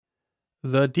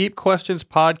The Deep Questions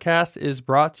podcast is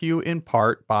brought to you in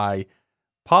part by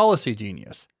Policy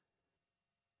Genius.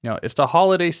 It's the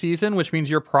holiday season, which means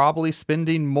you're probably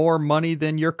spending more money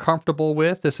than you're comfortable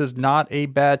with. This is not a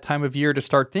bad time of year to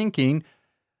start thinking,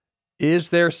 is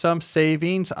there some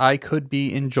savings I could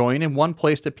be enjoying? And one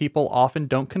place that people often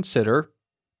don't consider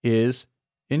is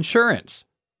insurance.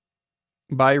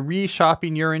 By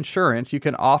reshopping your insurance, you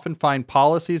can often find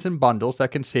policies and bundles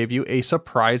that can save you a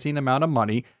surprising amount of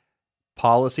money.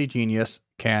 Policy Genius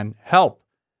can help.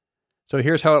 So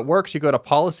here's how it works. You go to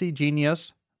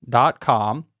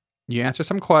policygenius.com. You answer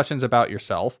some questions about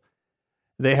yourself.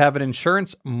 They have an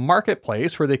insurance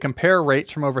marketplace where they compare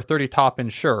rates from over 30 top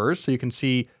insurers so you can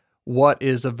see what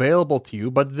is available to you.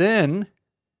 But then,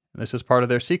 and this is part of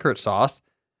their secret sauce,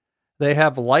 they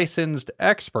have licensed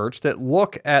experts that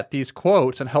look at these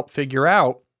quotes and help figure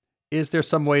out, is there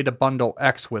some way to bundle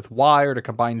X with Y or to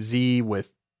combine Z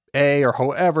with A or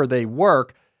however they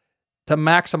work to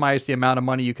maximize the amount of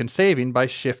money you can saving by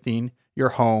shifting your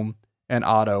home and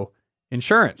auto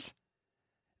insurance.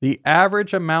 The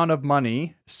average amount of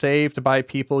money saved by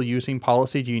people using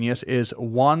Policy Genius is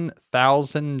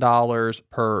 $1,000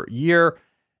 per year,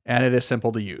 and it is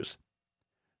simple to use.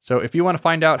 So if you want to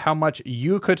find out how much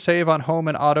you could save on home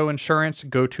and auto insurance,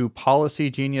 go to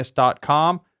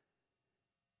policygenius.com.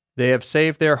 They have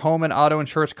saved their home and auto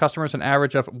insurance customers an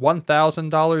average of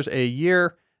 $1,000 a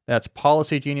year. That's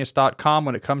policygenius.com.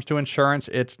 When it comes to insurance,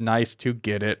 it's nice to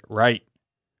get it right.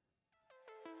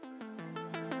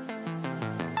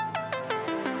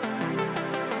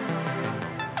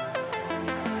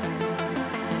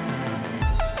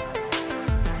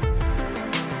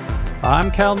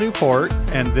 I'm Cal Newport,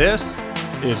 and this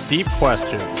is Deep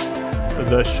Questions,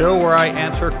 the show where I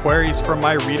answer queries from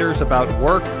my readers about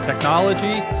work,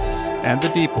 technology, and the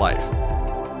deep life.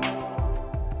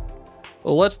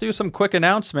 Well, let's do some quick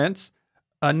announcements.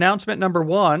 Announcement number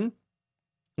one,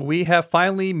 we have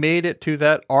finally made it to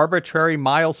that arbitrary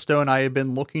milestone I have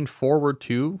been looking forward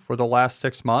to for the last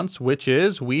 6 months, which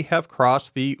is we have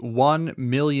crossed the 1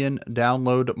 million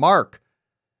download mark.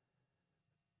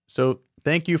 So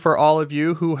thank you for all of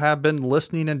you who have been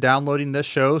listening and downloading this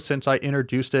show since I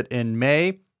introduced it in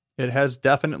May. It has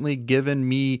definitely given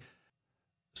me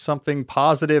something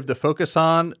positive to focus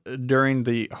on during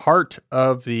the heart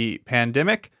of the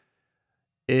pandemic.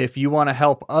 If you want to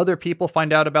help other people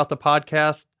find out about the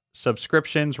podcast,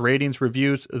 subscriptions, ratings,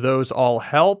 reviews, those all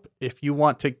help. If you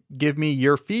want to give me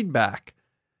your feedback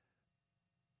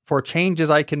for changes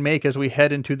I can make as we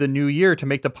head into the new year to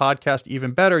make the podcast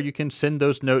even better, you can send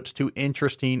those notes to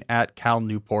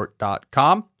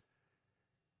interesting@calnewport.com.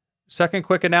 Second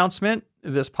quick announcement,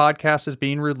 this podcast is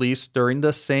being released during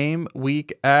the same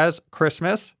week as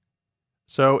Christmas.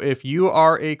 So if you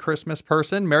are a Christmas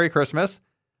person, Merry Christmas.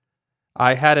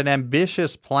 I had an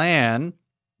ambitious plan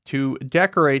to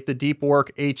decorate the Deep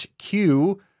Work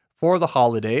HQ for the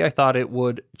holiday. I thought it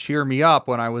would cheer me up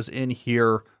when I was in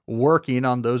here working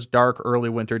on those dark early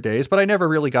winter days, but I never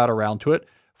really got around to it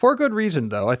for a good reason,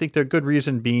 though. I think the good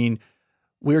reason being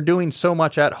we're doing so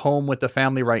much at home with the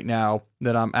family right now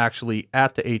that I'm actually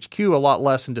at the HQ a lot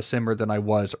less in December than I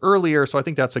was earlier. So I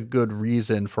think that's a good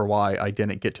reason for why I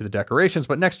didn't get to the decorations.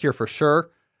 But next year for sure,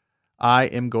 I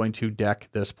am going to deck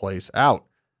this place out.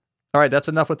 All right, that's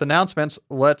enough with announcements.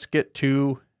 Let's get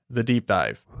to the deep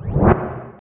dive.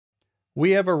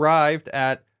 We have arrived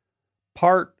at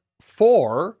part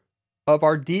 4 of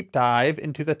our deep dive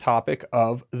into the topic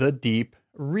of the deep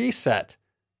reset.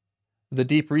 The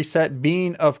deep reset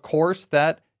being, of course,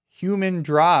 that human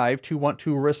drive to want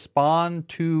to respond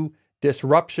to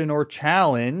disruption or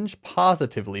challenge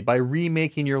positively by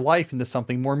remaking your life into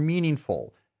something more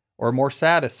meaningful or more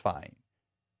satisfying.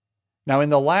 Now, in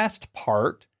the last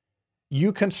part,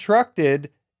 you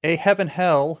constructed a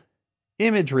heaven-hell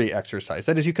imagery exercise.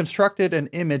 That is, you constructed an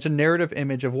image, a narrative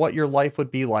image of what your life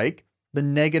would be like, the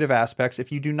negative aspects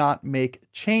if you do not make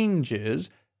changes.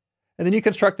 And then you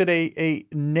constructed a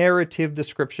narrative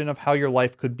description of how your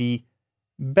life could be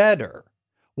better.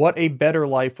 What a better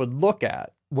life would look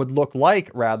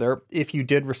like, if you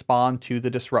did respond to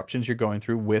the disruptions you're going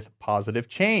through with positive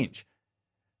change.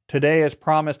 Today, as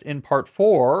promised in part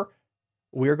 4,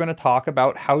 we're going to talk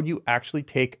about how do you actually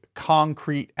take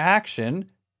concrete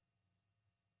action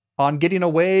on getting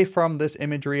away from this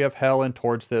imagery of hell and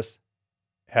towards this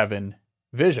heaven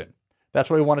vision. That's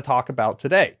what we want to talk about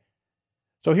today.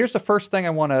 So here's the first thing I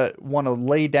want to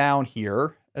lay down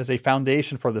here as a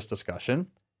foundation for this discussion.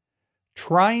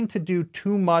 Trying to do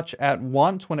too much at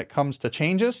once when it comes to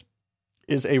changes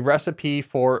is a recipe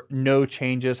for no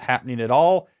changes happening at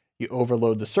all. You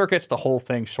overload the circuits, the whole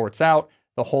thing shorts out,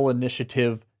 the whole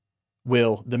initiative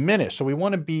will diminish. So we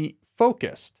want to be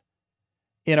focused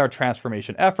in our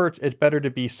transformation efforts. It's better to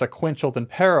be sequential than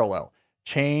parallel.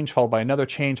 Change followed by another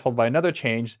change, followed by another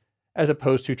change, as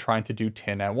opposed to trying to do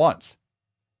 10 at once.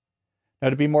 Now,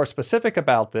 to be more specific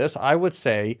about this, I would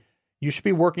say you should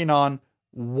be working on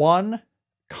one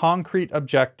concrete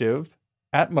objective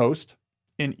at most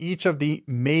in each of the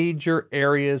major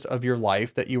areas of your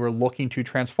life that you are looking to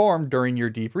transform during your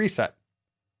deep reset.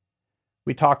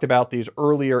 We talked about these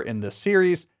earlier in this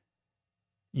series.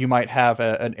 You might have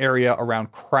an area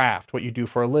around craft, what you do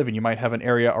for a living. You might have an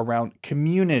area around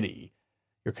community,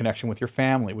 your connection with your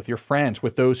family, with your friends,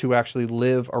 with those who actually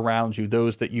live around you,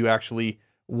 those that you actually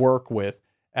work with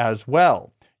as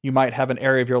well. You might have an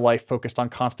area of your life focused on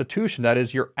constitution, that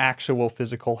is your actual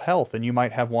physical health. And you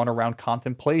might have one around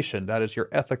contemplation, that is your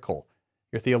ethical,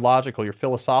 your theological, your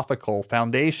philosophical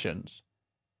foundations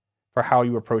for how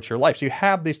you approach your life. So you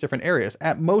have these different areas.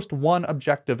 At most, one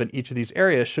objective in each of these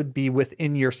areas should be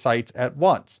within your sights at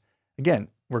once. Again,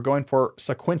 we're going for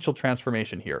sequential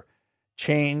transformation here.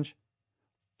 Change,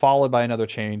 followed by another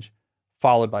change,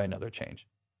 followed by another change.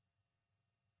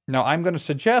 Now, I'm going to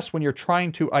suggest when you're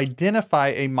trying to identify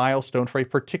a milestone for a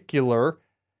particular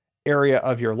area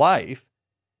of your life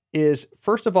is,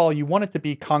 first of all, you want it to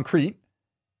be concrete.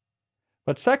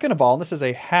 But second of all, and this is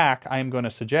a hack I am going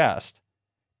to suggest,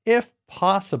 if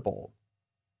possible,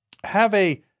 have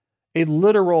a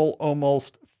literal,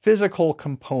 almost physical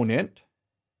component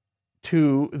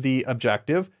to the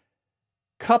objective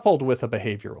coupled with a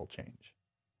behavioral change.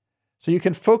 So you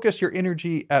can focus your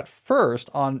energy at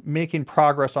first on making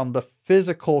progress on the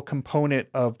physical component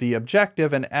of the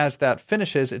objective. And as that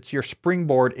finishes, it's your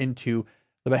springboard into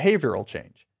the behavioral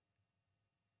change.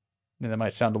 And that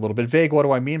might sound a little bit vague. What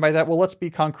do I mean by that? Well, let's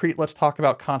be concrete. Let's talk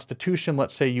about constitution.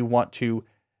 Let's say you want to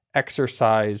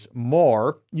exercise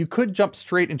more. You could jump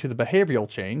straight into the behavioral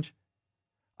change.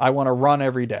 I want to run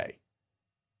every day,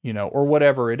 or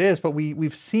whatever it is. But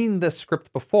we've seen this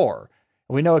script before.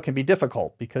 We know it can be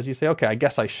difficult because you say, okay, I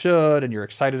guess I should, and you're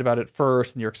excited about it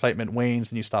first, and your excitement wanes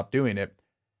and you stop doing it.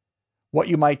 What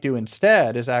you might do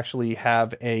instead is actually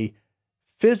have a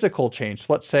physical change.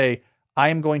 So let's say I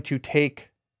am going to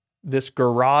take this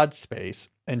garage space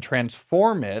and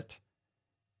transform it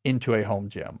into a home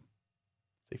gym.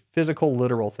 It's a physical,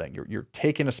 literal thing. You're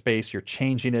taking a space, you're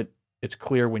changing it. It's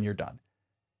clear when you're done.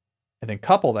 And then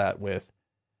couple that with,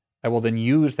 I will then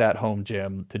use that home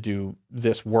gym to do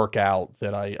this workout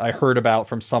that I heard about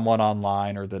from someone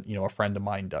online or that, a friend of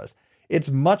mine does.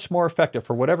 It's much more effective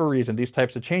for whatever reason. These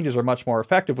types of changes are much more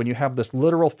effective when you have this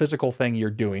literal physical thing you're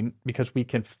doing, because we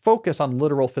can focus on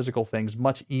literal physical things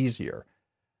much easier.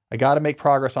 I got to make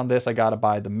progress on this. I got to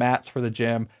buy the mats for the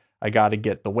gym. I got to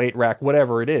get the weight rack,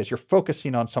 whatever it is. You're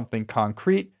focusing on something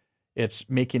concrete. It's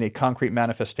making a concrete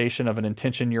manifestation of an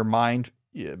intention in your mind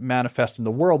manifest in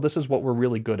the world. This is what we're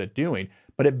really good at doing,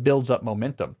 but it builds up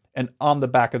momentum. And on the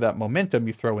back of that momentum,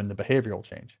 you throw in the behavioral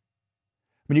change.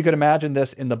 I mean, you could imagine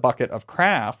this in the bucket of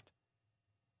craft.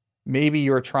 Maybe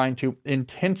you're trying to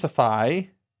intensify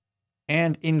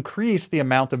and increase the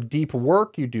amount of deep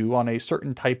work you do on a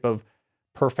certain type of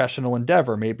professional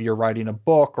endeavor. Maybe you're writing a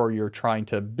book, or you're trying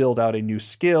to build out a new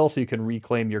skill so you can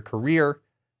reclaim your career.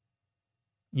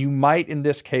 You might, in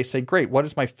this case, say, great, what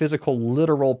is my physical,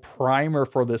 literal primer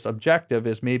for this objective?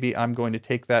 Is maybe I'm going to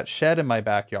take that shed in my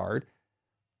backyard.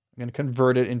 I'm going to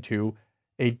convert it into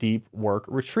a deep work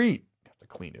retreat. I have to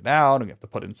clean it out. I'm going to have to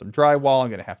put in some drywall. I'm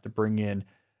going to have to bring in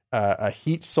a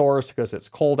heat source because it's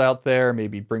cold out there.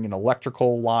 Maybe bring an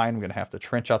electrical line. I'm going to have to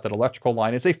trench out that electrical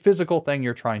line. It's a physical thing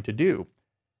you're trying to do.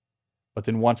 But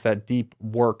then once that deep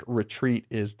work retreat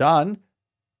is done,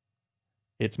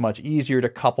 it's much easier to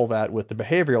couple that with the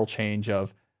behavioral change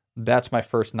of, that's my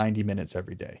first 90 minutes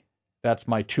every day. That's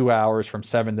my 2 hours from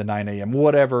 7 to 9 a.m.,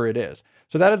 whatever it is.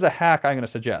 So that is a hack I'm going to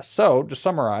suggest. So to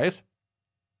summarize,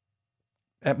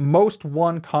 at most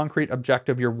one concrete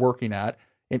objective you're working at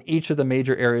in each of the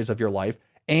major areas of your life,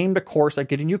 aimed, of course, at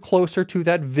getting you closer to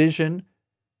that vision,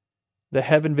 the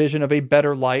heaven vision of a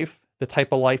better life, the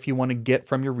type of life you want to get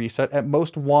from your reset. At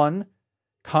most one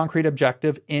concrete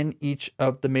objective in each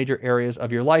of the major areas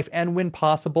of your life. And when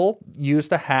possible, use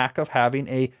the hack of having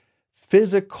a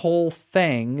physical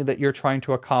thing that you're trying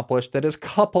to accomplish that is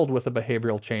coupled with a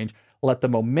behavioral change. Let the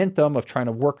momentum of trying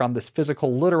to work on this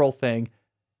physical, literal thing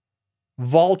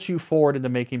vault you forward into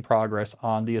making progress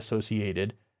on the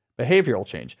associated behavioral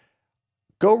change.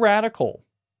 Go radical.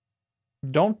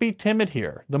 Don't be timid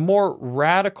here. The more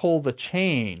radical the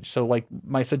change, so like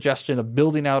my suggestion of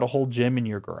building out a whole gym in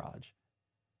your garage,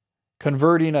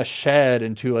 converting a shed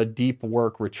into a deep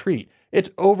work retreat.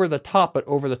 It's over the top, but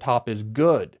over the top is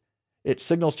good. It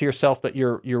signals to yourself that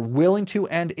you're willing to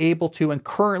and able to and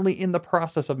currently in the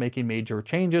process of making major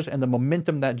changes, and the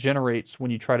momentum that generates when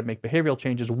you try to make behavioral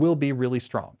changes will be really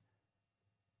strong.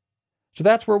 So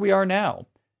that's where we are now.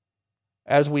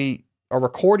 As we are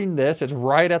recording this, it's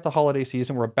right at the holiday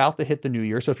season. We're about to hit the new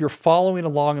year. So if you're following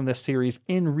along in this series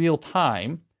in real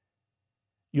time,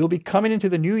 you'll be coming into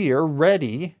the new year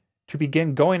ready to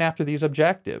begin going after these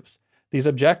objectives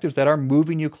that are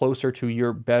moving you closer to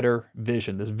your better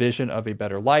vision, this vision of a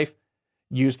better life.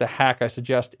 Use the hack I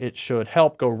suggest. It should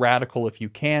help. Go radical if you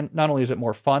can. Not only is it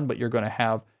more fun, but you're going to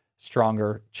have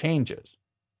stronger changes.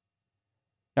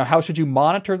 Now, how should you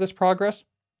monitor this progress?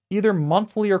 Either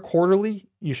monthly or quarterly,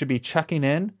 you should be checking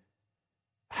in.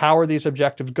 How are these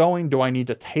objectives going? Do I need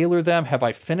to tailor them? Have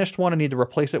I finished one and need to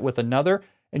replace it with another?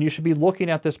 And you should be looking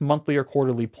at this monthly or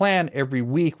quarterly plan every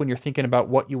week when you're thinking about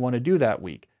what you want to do that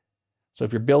week. So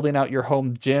if you're building out your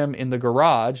home gym in the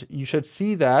garage, you should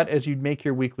see that as you make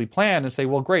your weekly plan and say,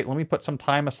 well, great, let me put some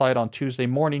time aside on Tuesday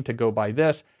morning to go buy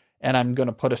this, and I'm going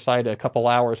to put aside a couple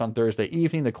hours on Thursday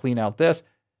evening to clean out this.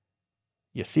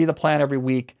 You see the plan every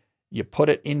week. You put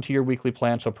it into your weekly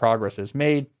plan so progress is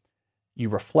made. You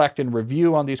reflect and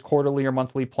review on these quarterly or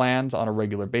monthly plans on a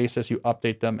regular basis. You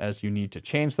update them as you need to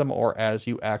change them or as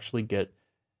you actually get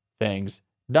things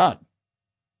done.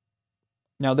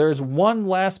 Now, there is one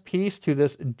last piece to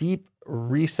this deep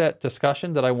reset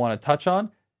discussion that I want to touch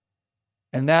on,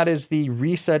 and that is the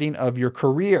resetting of your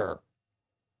career.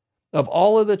 Of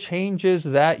all of the changes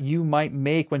that you might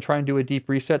make when trying to do a deep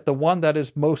reset, the one that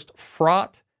is most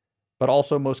fraught, but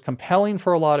also most compelling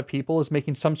for a lot of people, is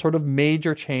making some sort of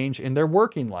major change in their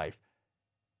working life.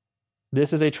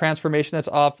 This is a transformation that's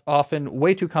often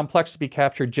way too complex to be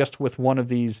captured just with one of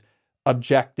these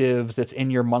objectives that's in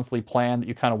your monthly plan that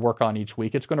you kind of work on each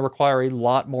week. It's going to require a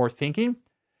lot more thinking,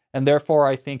 and therefore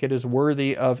I think it is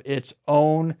worthy of its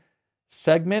own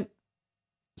segment.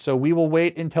 So we will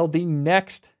wait until the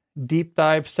next deep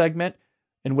dive segment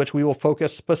in which we will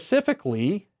focus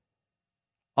specifically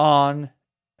on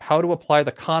how to apply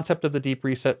the concept of the deep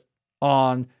reset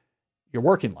on your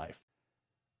working life.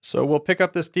 So we'll pick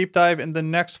up this deep dive in the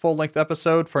next full-length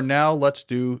episode. For now, let's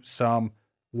do some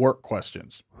work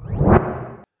questions.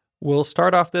 We'll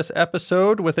start off this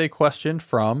episode with a question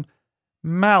from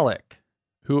Malik,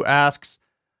 who asks,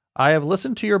 I have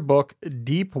listened to your book,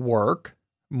 Deep Work,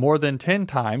 more than 10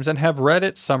 times and have read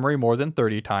its summary more than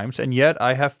 30 times, and yet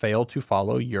I have failed to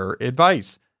follow your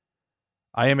advice.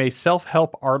 I am a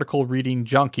self-help article reading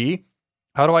junkie.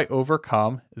 How do I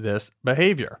overcome this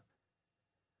behavior?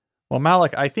 Well,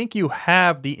 Malik, I think you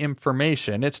have the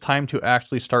information. It's time to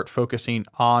actually start focusing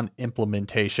on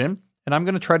implementation. And I'm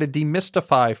going to try to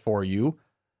demystify for you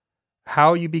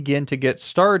how you begin to get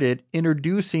started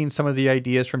introducing some of the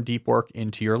ideas from deep work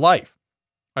into your life.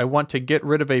 I want to get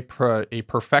rid of a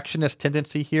perfectionist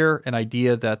tendency here, an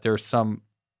idea that there's some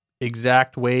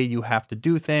exact way you have to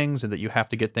do things and that you have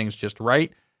to get things just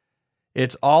right.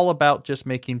 It's all about just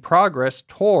making progress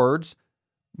towards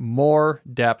more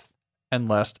depth and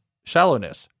less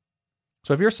shallowness.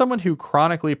 So if you're someone who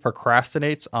chronically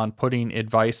procrastinates on putting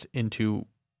advice into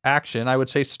action, I would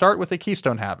say start with a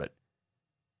keystone habit.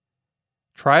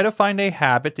 Try to find a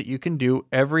habit that you can do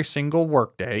every single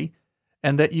workday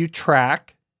and that you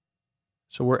track.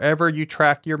 So wherever you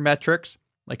track your metrics,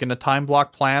 like in a time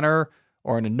block planner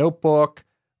or in a notebook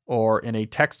or in a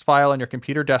text file on your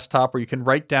computer desktop where you can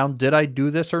write down, did I do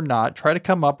this or not? Try to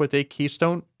come up with a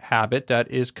keystone habit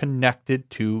that is connected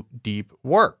to deep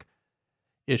work.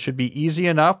 It should be easy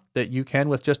enough that you can,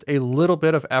 with just a little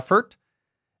bit of effort,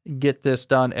 get this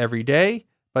done every day,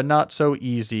 but not so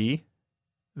easy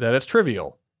that it's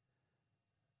trivial.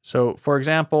 So, for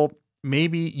example,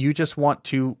 maybe you just want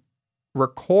to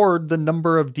record the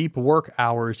number of deep work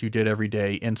hours you did every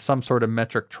day in some sort of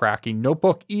metric tracking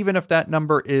notebook, even if that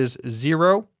number is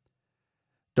 0.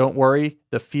 Don't worry,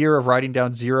 the fear of writing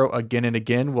down 0 again and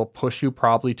again will push you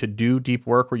probably to do deep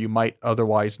work where you might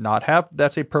otherwise not have.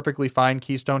 That's a perfectly fine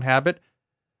keystone habit.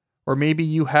 Or maybe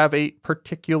you have a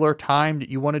particular time that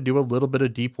you want to do a little bit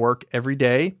of deep work every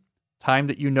day, time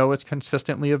that you know is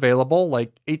consistently available,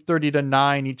 like 8:30 to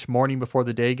 9 each morning before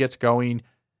the day gets going.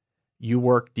 You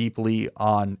work deeply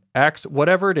on X,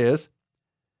 whatever it is.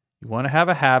 You want to have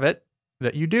a habit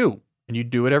that you do, and you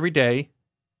do it every day,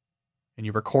 and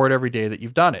you record every day that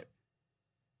you've done it.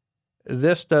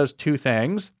 This does two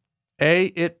things. A,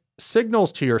 it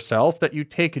signals to yourself that you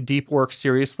take deep work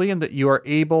seriously and that you are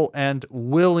able and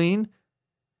willing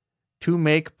to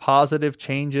make positive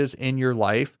changes in your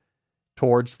life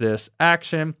towards this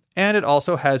action. And it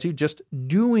also has you just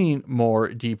doing more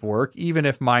deep work, even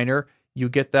if minor. You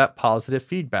get that positive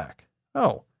feedback.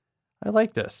 Oh, I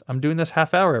like this. I'm doing this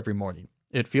half hour every morning.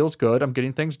 It feels good. I'm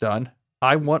getting things done.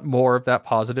 I want more of that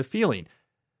positive feeling.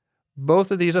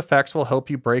 Both of these effects will help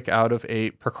you break out of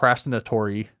a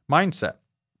procrastinatory mindset.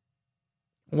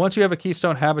 Once you have a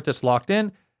keystone habit that's locked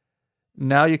in,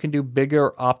 now you can do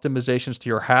bigger optimizations to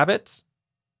your habits.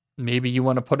 Maybe you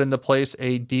want to put into place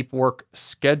a deep work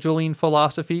scheduling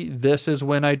philosophy. This is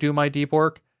when I do my deep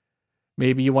work.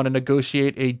 Maybe you want to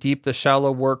negotiate a deep to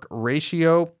shallow work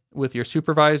ratio with your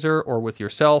supervisor or with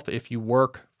yourself if you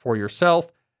work for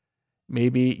yourself.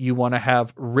 Maybe you want to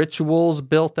have rituals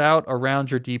built out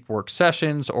around your deep work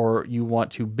sessions, or you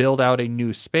want to build out a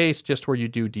new space just where you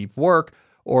do deep work,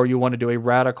 or you want to do a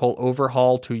radical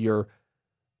overhaul to your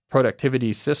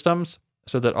productivity systems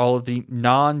so that all of the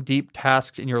non-deep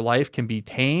tasks in your life can be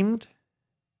tamed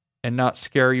and not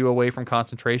scare you away from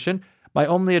concentration. My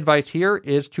only advice here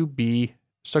is to be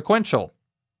sequential.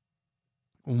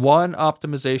 One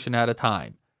optimization at a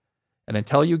time. And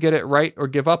until you get it right or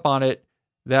give up on it,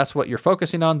 that's what you're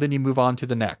focusing on, then you move on to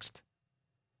the next.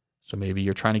 So maybe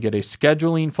you're trying to get a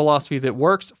scheduling philosophy that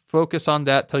works. Focus on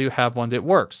that till you have one that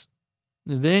works.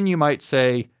 Then you might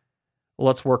say,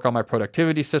 let's work on my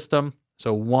productivity system.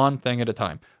 So one thing at a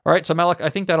time. All right, so Malik, I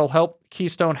think that'll help.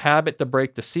 Keystone habit to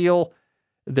break the seal.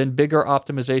 Then bigger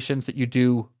optimizations that you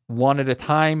do one at a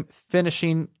time,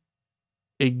 finishing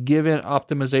a given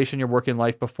optimization in your working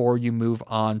life before you move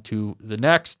on to the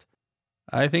next.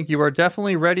 I think you are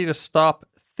definitely ready to stop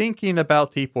thinking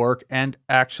about deep work and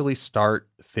actually start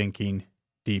thinking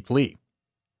deeply.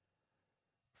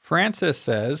 Francis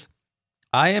says,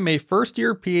 I am a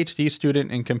first-year PhD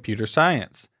student in computer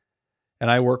science, and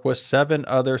I work with 7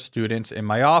 other students in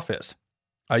my office.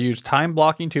 I use time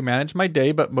blocking to manage my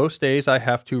day, but most days I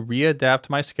have to readapt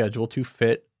my schedule to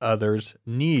fit others'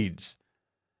 needs.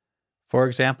 For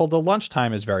example, the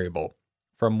lunchtime is variable,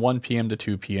 from 1 p.m. to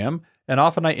 2 p.m., and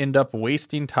often I end up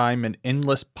wasting time in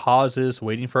endless pauses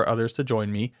waiting for others to join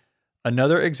me.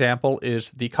 Another example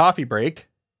is the coffee break,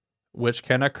 which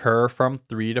can occur from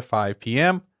 3 to 5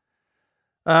 p.m.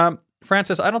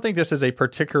 Francis, I don't think this is a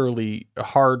particularly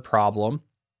hard problem.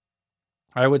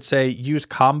 I would say use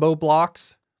combo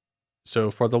blocks.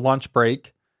 So for the lunch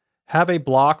break, have a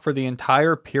block for the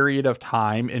entire period of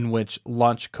time in which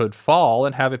lunch could fall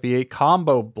and have it be a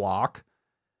combo block,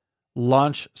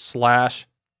 lunch /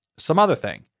 some other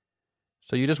thing.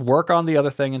 So you just work on the other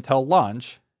thing until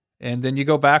lunch, and then you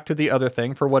go back to the other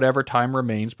thing for whatever time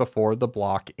remains before the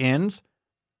block ends.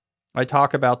 I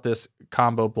talk about this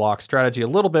combo block strategy a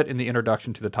little bit in the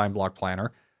introduction to the time block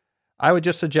planner. I would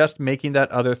just suggest making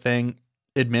that other thing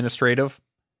administrative.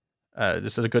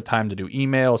 This is a good time to do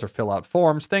emails or fill out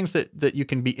forms, things that you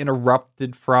can be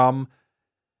interrupted from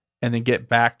and then get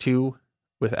back to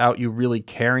without you really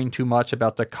caring too much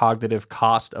about the cognitive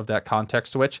cost of that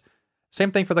context switch.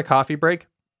 Same thing for the coffee break.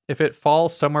 If it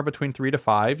falls somewhere between 3 to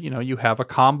 5, you have a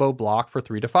combo block for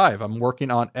 3 to 5. I'm working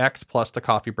on X plus the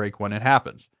coffee break when it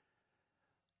happens.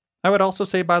 I would also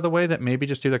say, by the way, that maybe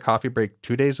just do the coffee break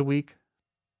 2 days a week,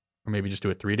 or maybe just do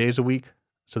it 3 days a week,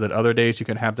 so that other days you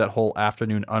can have that whole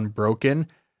afternoon unbroken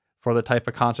for the type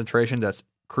of concentration that's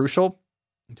crucial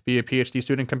to be a PhD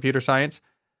student in computer science.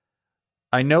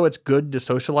 I know it's good to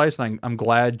socialize, and I'm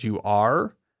glad you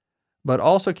are, but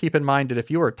also keep in mind that if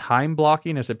you are time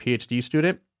blocking as a PhD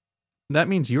student, that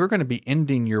means you're going to be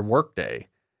ending your workday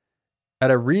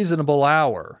at a reasonable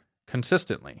hour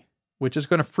consistently, which is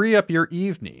going to free up your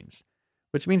evenings,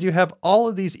 which means you have all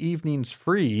of these evenings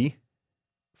free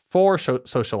for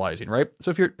socializing, right? So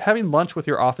if you're having lunch with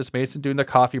your office mates and doing the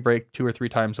coffee break 2 or 3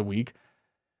 times a week,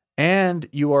 and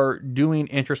you are doing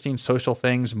interesting social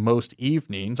things most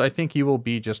evenings, I think you will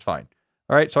be just fine.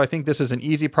 All right, so I think this is an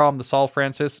easy problem to solve,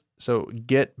 Francis. So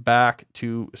get back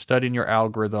to studying your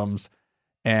algorithms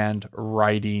and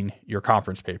writing your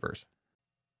conference papers.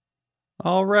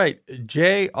 All right,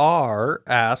 JR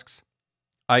asks,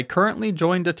 I currently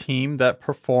joined a team that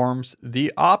performs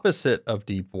the opposite of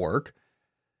deep work,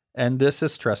 and this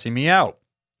is stressing me out.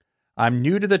 I'm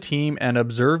new to the team and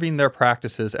observing their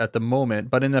practices at the moment,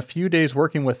 but in a few days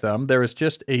working with them, there is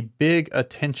just a big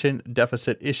attention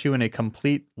deficit issue and a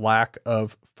complete lack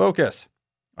of focus.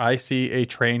 I see a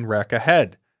train wreck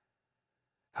ahead.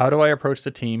 How do I approach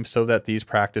the team so that these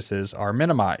practices are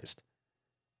minimized?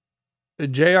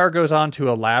 JR goes on to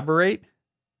elaborate,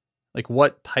 like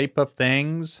what type of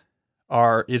things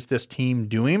is this team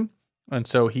doing? And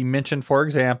so he mentioned, for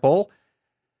example,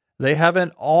 they have an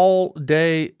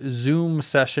all-day Zoom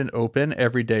session open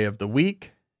every day of the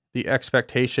week. The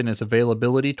expectation is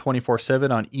availability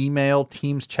 24/7 on email,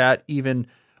 Teams chat, even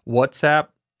WhatsApp,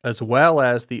 as well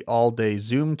as the all-day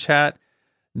Zoom chat.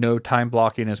 No time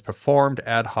blocking is performed.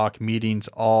 Ad hoc meetings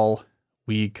all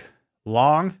week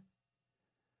long?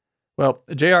 Well,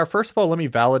 JR, first of all, let me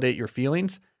validate your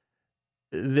feelings.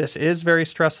 This is very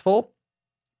stressful.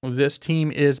 This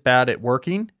team is bad at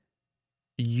working.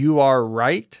 You are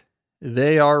right.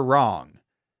 They are wrong.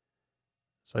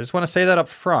 So I just want to say that up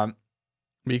front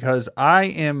because I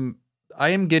am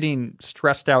getting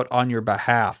stressed out on your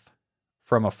behalf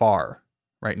from afar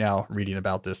right now reading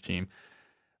about this team.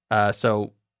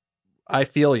 So I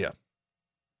feel you.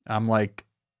 I'm like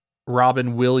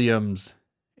Robin Williams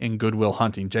in Good Will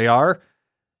Hunting. JR,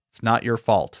 it's not your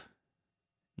fault.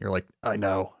 You're like, I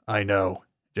know.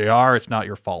 JR, it's not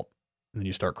your fault. And then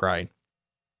you start crying.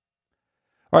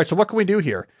 All right, so what can we do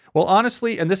here? Well,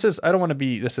 honestly, and this is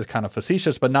kind of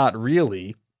facetious, but not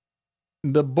really.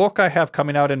 The book I have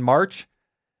coming out in March,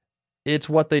 it's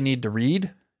what they need to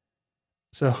read.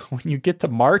 So when you get to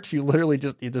March, you literally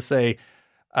just need to say,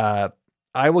 I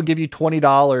will give you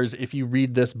 $20 if you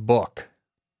read this book,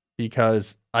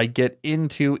 because I get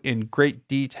into in great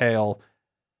detail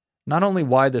not only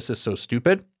why this is so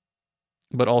stupid,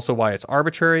 but also why it's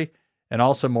arbitrary, and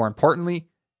also more importantly,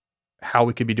 how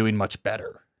we could be doing much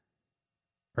better.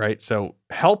 Right? So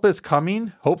help is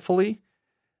coming, hopefully,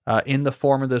 in the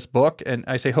form of this book. And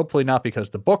I say hopefully not because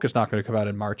the book is not going to come out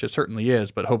in March. It certainly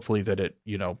is, but hopefully that it,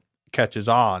 catches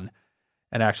on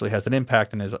and actually has an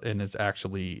impact and is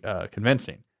actually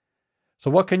convincing. So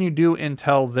what can you do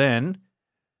until then?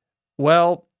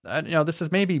 Well, this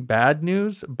is maybe bad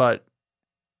news, but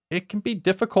it can be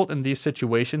difficult in these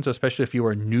situations, especially if you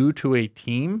are new to a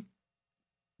team,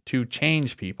 to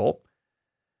change people.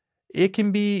 It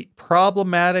can be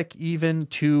problematic even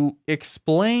to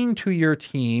explain to your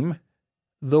team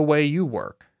the way you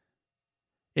work.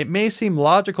 It may seem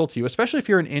logical to you, especially if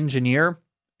you're an engineer.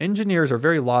 Engineers are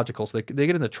very logical, so they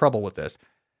get into trouble with this.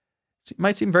 It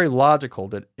might seem very logical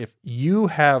that if you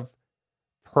have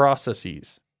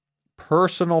processes,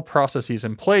 personal processes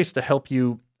in place to help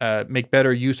you make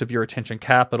better use of your attention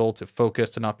capital, to focus,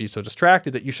 to not be so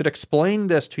distracted, that you should explain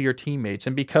this to your teammates.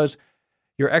 And because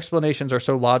your explanations are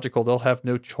so logical, they'll have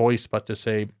no choice but to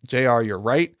say, JR, you're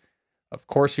right. Of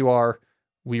course you are.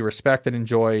 We respect and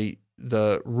enjoy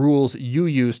the rules you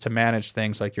use to manage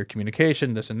things like your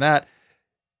communication, this and that.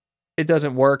 It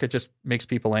doesn't work. It just makes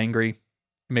people angry. It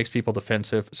makes people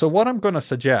defensive. So what I'm going to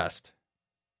suggest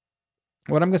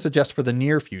for the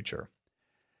near future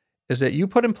is that you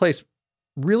put in place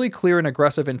really clear and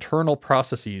aggressive internal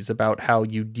processes about how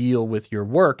you deal with your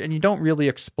work, and you don't really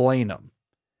explain them.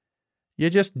 You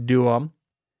just do them.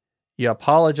 You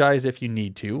apologize if you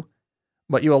need to,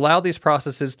 but you allow these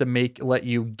processes to let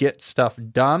you get stuff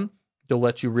done, to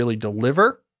let you really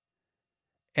deliver,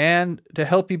 and to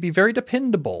help you be very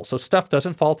dependable. So stuff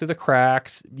doesn't fall through the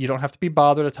cracks. You don't have to be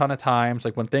bothered a ton of times.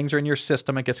 Like when things are in your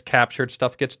system, it gets captured,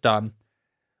 stuff gets done.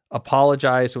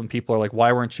 Apologize when people are like,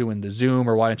 why weren't you in the Zoom,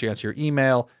 or why didn't you answer your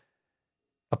email?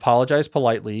 Apologize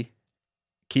politely.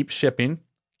 Keep shipping.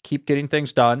 Keep getting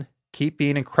things done. Keep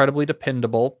being incredibly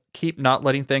dependable. Keep not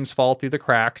letting things fall through the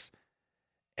cracks.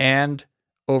 And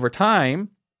over time,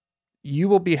 you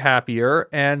will be happier,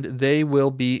 and they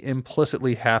will be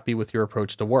implicitly happy with your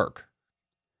approach to work.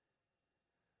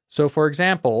 So for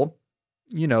example,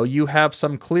 you have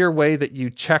some clear way that you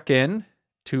check in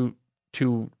to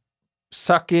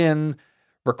suck in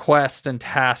requests and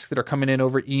tasks that are coming in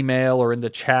over email or in the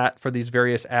chat for these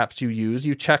various apps you use.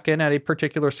 You check in at a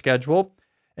particular schedule,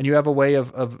 and you have a way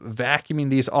of vacuuming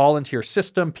these all into your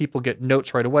system. People get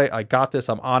notes right away. I got this.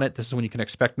 I'm on it. This is when you can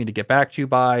expect me to get back to you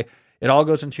by. It all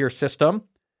goes into your system,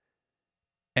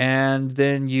 and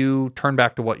then you turn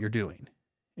back to what you're doing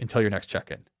until your next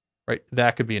check-in, right?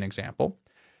 That could be an example.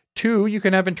 2, you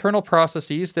can have internal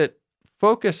processes that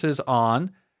focuses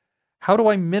on how do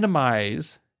I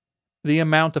minimize the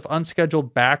amount of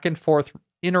unscheduled back and forth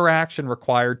interaction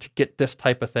required to get this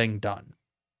type of thing done.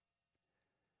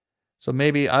 So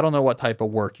maybe, I don't know what type of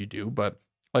work you do, but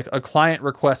like a client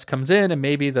request comes in, and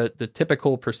maybe the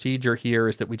typical procedure here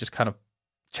is that we just kind of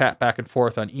chat back and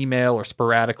forth on email or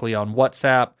sporadically on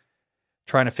WhatsApp,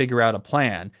 trying to figure out a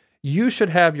plan. You should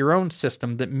have your own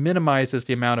system that minimizes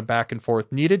the amount of back and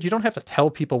forth needed. You don't have to tell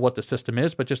people what the system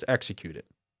is, but just execute it.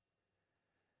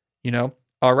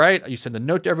 All right, you send a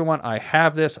note to everyone. I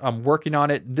have this. I'm working on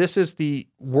it. This is the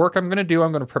work I'm going to do.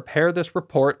 I'm going to prepare this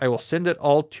report. I will send it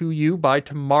all to you by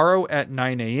tomorrow at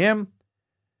 9 a.m.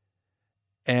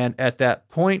 And at that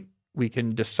point, we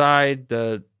can decide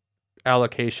the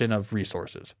allocation of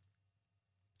resources.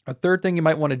 A third thing you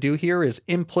might want to do here is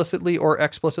implicitly or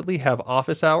explicitly have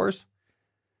office hours.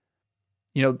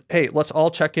 Hey, let's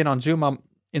all check in on Zoom.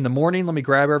 In the morning, let me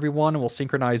grab everyone and we'll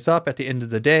synchronize up. At the end of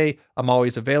the day, I'm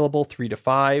always available 3 to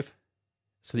 5.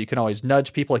 so that you can always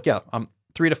nudge people like, yeah, I'm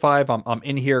 3 to 5, I'm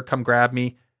in here, come grab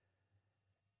me.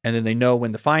 And then they know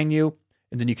when to find you.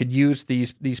 And then you could use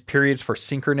these periods for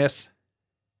synchronous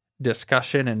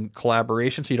discussion and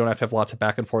collaboration, so you don't have to have lots of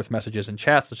back and forth messages and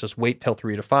chats. Let's just wait till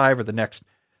 3 to 5 or the next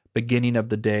beginning of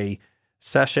the day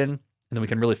session, and then we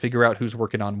can really figure out who's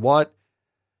working on what.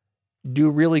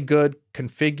 Do really good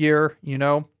configure,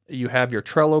 you have your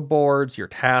Trello boards, your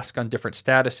task on different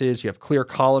statuses, you have clear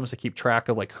columns to keep track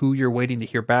of like who you're waiting to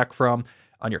hear back from.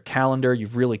 On your calendar,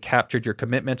 you've really captured your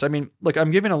commitments. I mean, look, I'm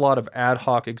giving a lot of ad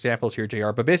hoc examples here,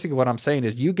 JR, but basically what I'm saying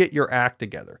is you get your act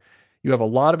together. You have a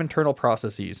lot of internal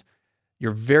processes.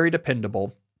 You're very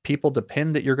dependable. People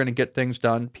depend that you're going to get things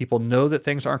done. People know that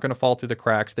things aren't going to fall through the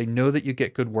cracks. They know that you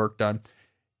get good work done.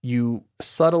 You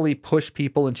subtly push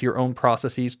people into your own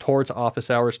processes towards office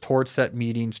hours, towards set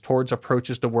meetings, towards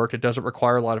approaches to work. It doesn't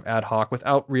require a lot of ad hoc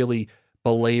without really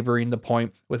belaboring the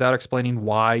point, without explaining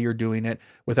why you're doing it,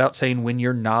 without saying when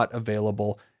you're not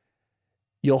available.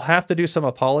 You'll have to do some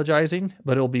apologizing,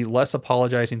 but it'll be less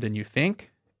apologizing than you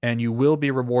think, and you will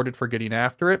be rewarded for getting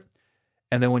after it.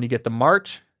 And then when you get to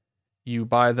March, you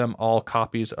buy them all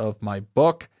copies of my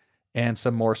book, and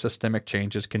some more systemic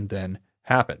changes can then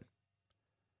happen.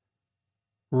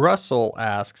 Russell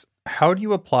asks, how do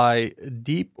you apply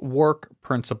deep work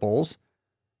principles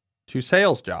to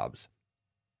sales jobs?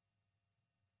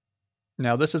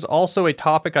 Now, this is also a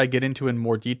topic I get into in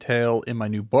more detail in my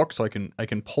new book, so I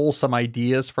can pull some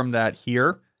ideas from that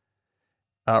here.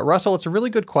 Russell, it's a really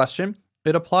good question.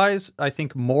 It applies, I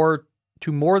think, more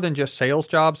than just sales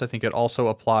jobs. I think it also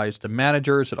applies to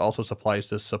managers. It also applies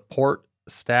to support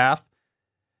staff.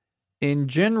 In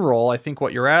general, I think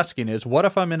what you're asking is, what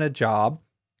if I'm in a job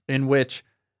in which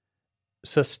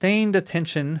sustained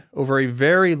attention over a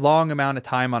very long amount of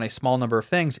time on a small number of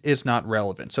things is not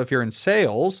relevant? So if you're in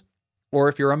sales, or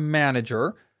if you're a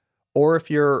manager, or if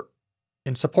you're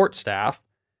in support staff,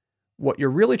 what you're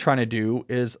really trying to do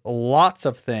is lots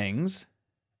of things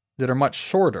that are much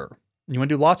shorter. You want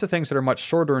to do lots of things that are much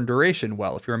shorter in duration.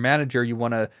 Well, if you're a manager, you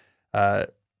want to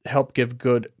help give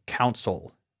good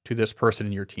counsel to this person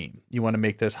in your team. You want to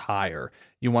make this higher.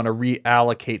 You want to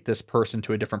reallocate this person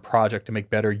to a different project to make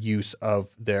better use of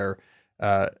their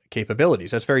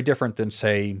capabilities. That's very different than,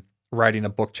 say, writing a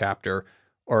book chapter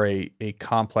or a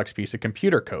complex piece of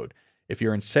computer code. If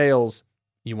you're in sales,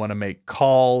 you want to make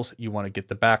calls, you want to get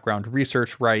the background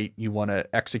research right, you want to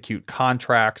execute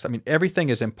contracts. I mean, everything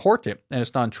is important and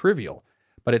it's non-trivial,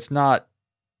 but it's not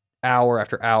hour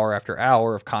after hour after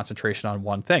hour of concentration on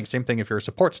one thing. Same thing if you're a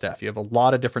support staff. You have a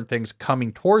lot of different things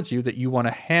coming towards you that you want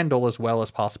to handle as well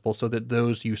as possible so that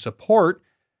those you support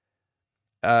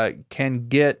can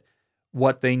get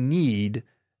what they need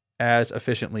as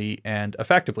efficiently and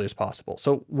effectively as possible.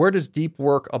 So where does deep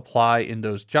work apply in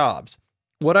those jobs?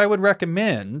 What I would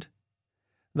recommend,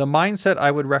 the relevant mindset I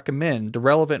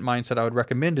would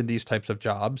recommend in these types of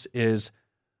jobs is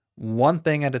one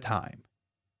thing at a time.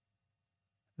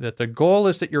 That the goal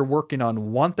is that you're working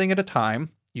on one thing at a time.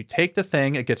 You take the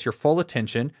thing, it gets your full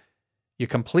attention, you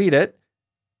complete it,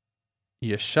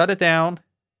 you shut it down,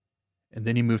 and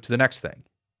then you move to the next thing.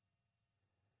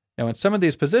 Now, in some of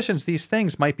these positions, these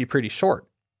things might be pretty short.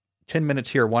 10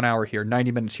 minutes here, 1 hour here,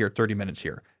 90 minutes here, 30 minutes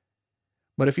here.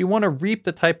 But if you want to reap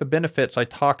the type of benefits I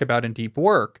talk about in deep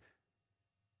work,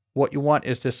 what you want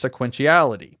is this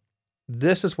sequentiality.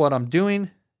 This is what I'm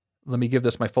doing. Let me give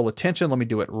this my full attention. Let me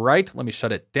do it right. Let me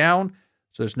shut it down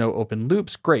so there's no open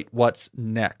loops. Great. What's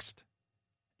next?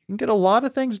 You can get a lot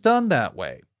of things done that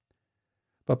way.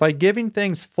 But by giving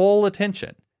things full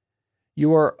attention,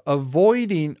 you are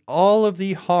avoiding all of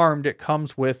the harm that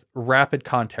comes with rapid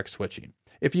context switching.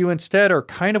 If you instead are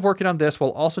kind of working on this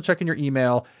while also checking your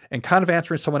email and kind of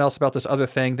answering someone else about this other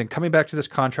thing, then coming back to this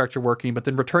contract you're working, but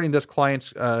then returning this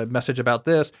client's message about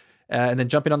this, and then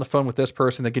jumping on the phone with this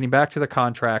person, then getting back to the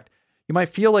contract, you might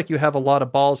feel like you have a lot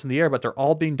of balls in the air, but they're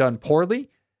all being done poorly,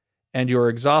 and you're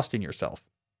exhausting yourself.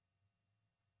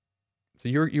 So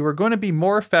you are going to be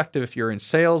more effective if you're in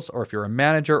sales, or if you're a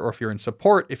manager, or if you're in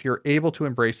support, if you're able to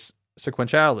embrace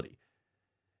sequentiality.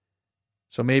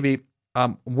 So maybe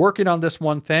I'm working on this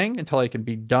one thing until I can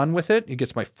be done with it. It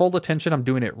gets my full attention. I'm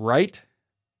doing it right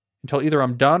until either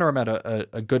I'm done or I'm at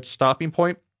a good stopping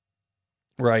point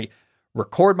where I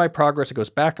record my progress. It goes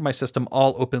back in my system,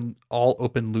 all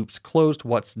open loops closed.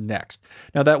 What's next?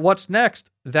 Now that what's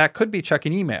next, that could be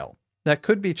checking email. That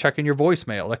could be checking your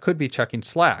voicemail. That could be checking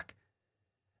Slack.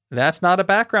 That's not a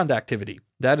background activity.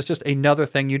 That is just another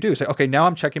thing you do. Say, okay, now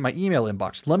I'm checking my email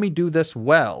inbox. Let me do this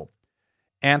well.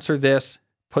 Answer this,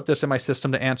 put this in my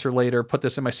system to answer later, put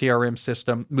this in my CRM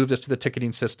system, move this to the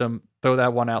ticketing system, throw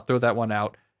that one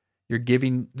out. You're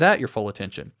giving that your full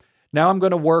attention. Now I'm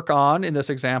going to work on, in this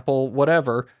example,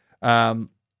 whatever.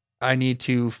 I need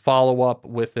to follow up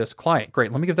with this client.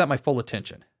 Great. Let me give that my full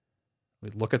attention.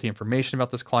 Let me look at the information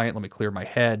about this client. Let me clear my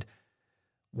head.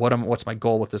 What's my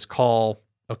goal with this call?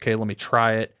 Okay, let me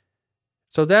try it.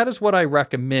 So that is what I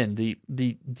recommend.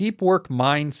 The deep work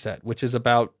mindset, which is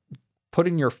about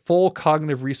putting your full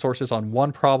cognitive resources on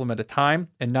one problem at a time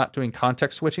and not doing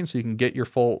context switching so you can get your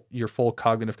full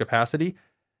cognitive capacity.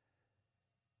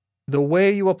 The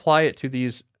way you apply it to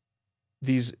these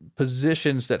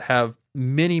positions that have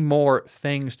many more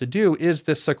things to do is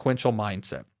this sequential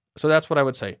mindset. So that's what I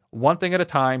would say. One thing at a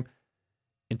time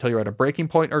until you're at a breaking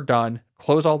point or done.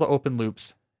 Close all the open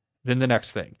loops. Then the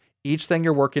next thing. Each thing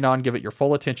you're working on, give it your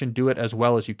full attention. Do it as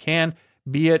well as you can.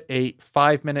 Be it a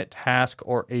 5-minute task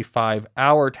or a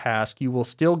 5-hour task, you will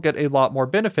still get a lot more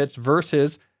benefits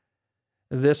versus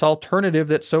this alternative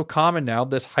that's so common now,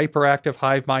 this hyperactive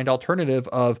hive mind alternative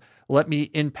of let me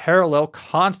in parallel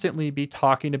constantly be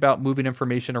talking about moving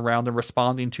information around and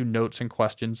responding to notes and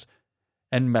questions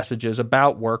and messages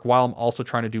about work while I'm also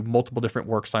trying to do multiple different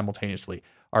work simultaneously.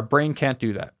 Our brain can't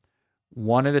do that.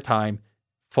 One at a time,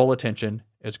 full attention,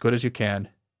 as good as you can,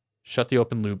 shut the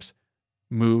open loops,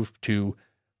 move to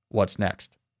what's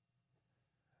next.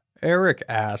 Eric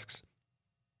asks,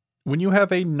 when you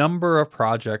have a number of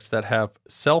projects that have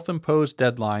self-imposed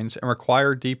deadlines and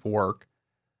require deep work,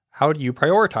 how do you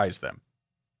prioritize them?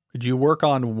 Do you work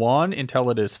on one until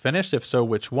it is finished? If so,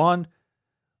 which one?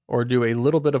 Or do a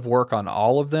little bit of work on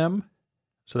all of them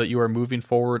so that you are moving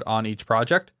forward on each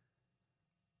project?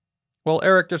 Well,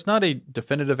 Eric, there's not a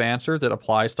definitive answer that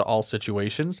applies to all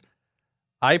situations.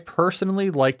 I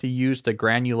personally like to use the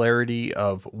granularity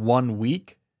of 1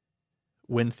 week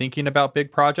when thinking about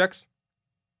big projects.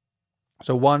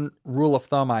 So one rule of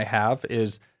thumb I have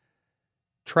is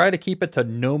try to keep it to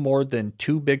no more than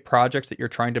 2 big projects that you're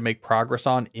trying to make progress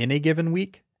on in a given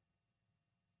week.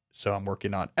 So I'm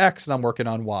working on X and I'm working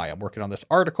on Y. I'm working on this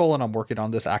article and I'm working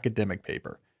on this academic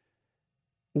paper.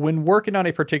 When working on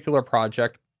a particular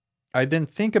project, I then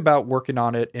think about working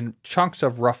on it in chunks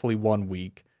of roughly 1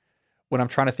 week when I'm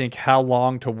trying to think how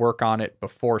long to work on it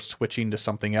before switching to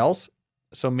something else.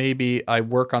 So maybe I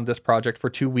work on this project for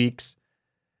 2 weeks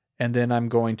and then I'm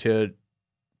going to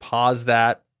pause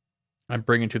that. I'm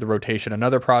bringing to the rotation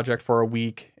another project for a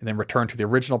week and then return to the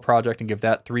original project and give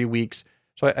that 3 weeks.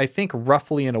 So I think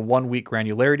roughly in a 1 week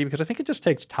granularity, because I think it just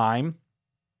takes time.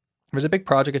 If there's a big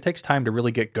project, it takes time to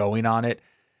really get going on it,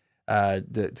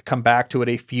 to come back to it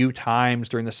a few times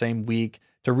during the same week,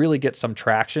 to really get some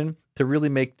traction, to really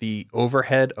make the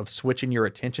overhead of switching your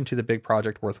attention to the big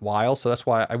project worthwhile. So that's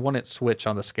why I want it switch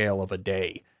on the scale of a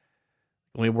day.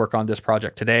 Let me work on this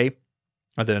project today,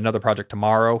 and then another project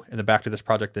tomorrow, and then back to this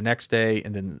project the next day,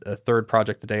 and then a third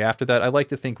project the day after that. I like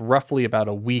to think roughly about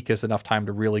a week is enough time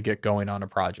to really get going on a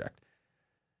project.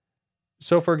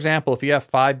 So for example, if you have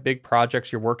 5 big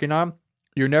projects you're working on,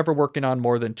 you're never working on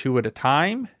more than 2 at a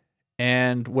time.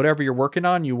 And whatever you're working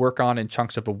on, you work on in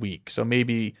chunks of a week. So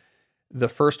maybe the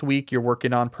first week you're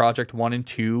working on project 1 and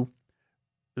 2.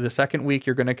 The second week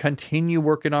you're going to continue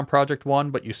working on project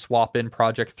 1, but you swap in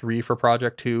project 3 for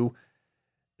project 2.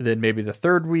 Then maybe the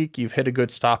third week you've hit a good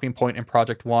stopping point in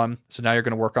project 1. So now you're going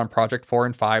to work on project 4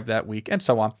 and 5 that week, and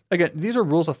so on. Again, these are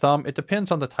rules of thumb. It depends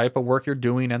on the type of work you're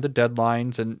doing and the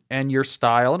deadlines and your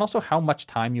style, and also how much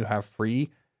time you have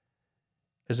free.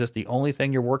 Is this the only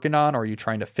thing you're working on, or are you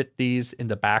trying to fit these in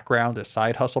the background as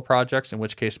side hustle projects, in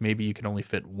which case maybe you can only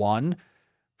fit 1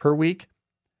 per week?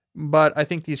 But I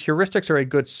think these heuristics are a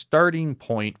good starting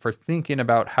point for thinking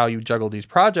about how you juggle these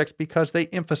projects because they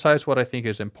emphasize what I think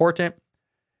is important.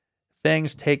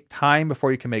 Things take time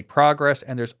before you can make progress,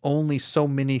 and there's only so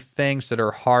many things that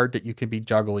are hard that you can be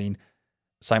juggling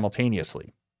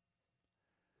simultaneously.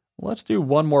 Let's do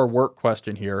one more work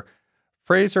question here.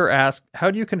 Fraser asked,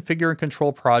 how do you configure and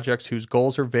control projects whose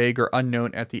goals are vague or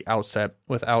unknown at the outset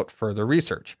without further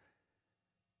research?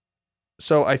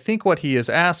 So I think what he is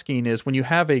asking is when you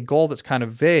have a goal that's kind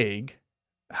of vague,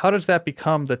 how does that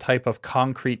become the type of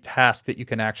concrete task that you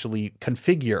can actually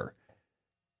configure?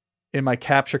 In my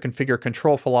capture, configure,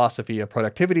 control philosophy of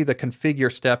productivity, the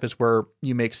configure step is where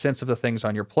you make sense of the things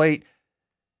on your plate,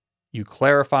 you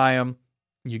clarify them,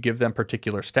 you give them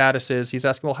particular statuses. He's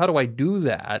asking, well, how do I do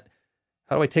that?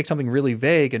 How do I take something really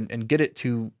vague and get it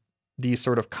to these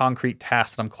sort of concrete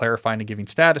tasks that I'm clarifying and giving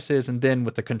statuses? And then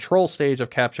with the control stage of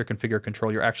capture, configure,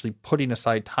 control, you're actually putting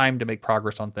aside time to make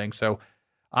progress on things. So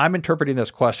I'm interpreting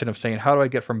this question of saying, how do I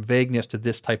get from vagueness to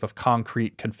this type of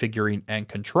concrete configuring and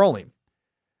controlling?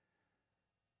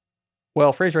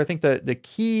 Well, Fraser, I think the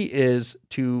key is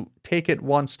to take it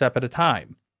one step at a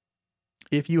time.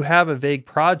 if you have a vague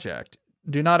project,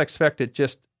 do not expect it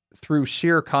just through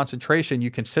sheer concentration.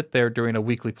 You can sit there during a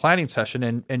weekly planning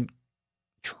session and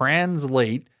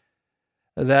translate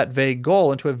that vague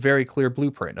goal into a very clear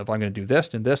blueprint of I'm going to do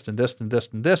this and this and this and this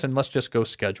and this, and let's just go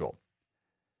schedule.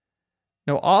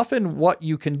 Now, often what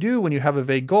you can do when you have a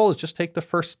vague goal is just take the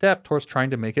first step towards trying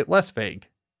to make it less vague.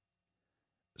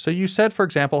 So you said, for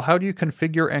example, how do you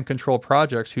configure and control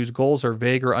projects whose goals are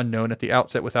vague or unknown at the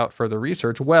outset without further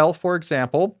research? Well, for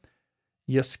example,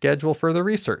 you schedule further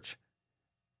research.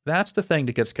 That's the thing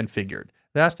that gets configured.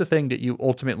 That's the thing that you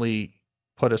ultimately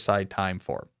put aside time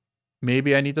for.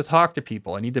 Maybe I need to talk to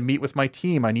people. I need to meet with my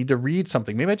team. I need to read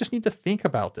something. Maybe I just need to think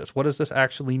about this. What does this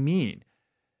actually mean?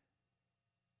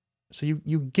 So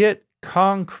you get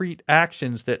concrete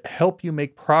actions that help you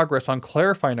make progress on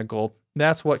clarifying a goal.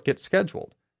 That's what gets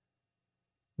scheduled.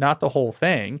 Not the whole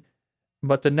thing,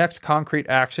 but the next concrete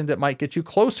action that might get you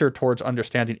closer towards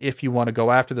understanding if you want to go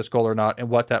after this goal or not and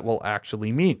what that will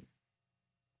actually mean.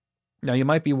 Now, you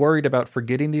might be worried about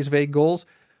forgetting these vague goals.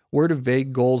 Where do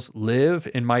vague goals live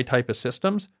in my type of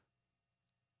systems?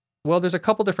 Well, there's a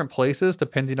couple different places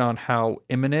depending on how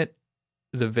imminent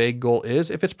the vague goal is.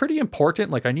 If it's pretty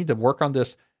important, like I need to work on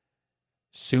this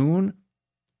soon,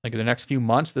 like in the next few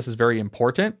months, this is very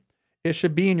important, it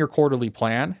should be in your quarterly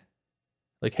plan.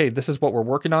 Like, hey, this is what we're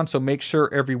working on. So make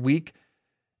sure every week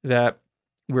that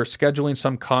we're scheduling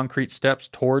some concrete steps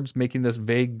towards making this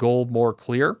vague goal more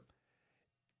clear.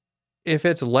 If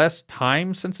it's less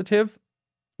time sensitive,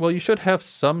 well, you should have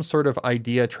some sort of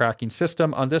idea tracking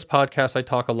system. On this podcast, I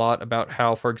talk a lot about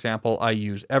how, for example, I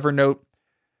use Evernote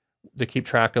to keep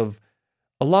track of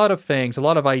a lot of things, a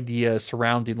lot of ideas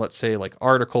surrounding, let's say, like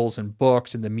articles and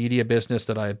books in the media business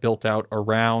that I have built out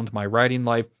around my writing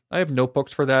life. I have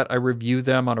notebooks for that. I review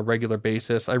them on a regular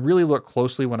basis. I really look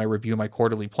closely when I review my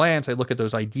quarterly plans. I look at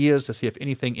those ideas to see if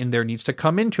anything in there needs to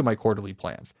come into my quarterly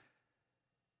plans.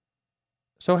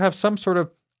 So have some sort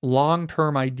of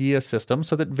long-term idea system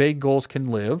so that vague goals can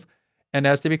live. And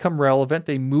as they become relevant,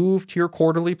 they move to your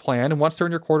quarterly plan. And once they're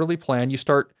in your quarterly plan, you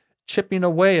start chipping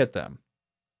away at them.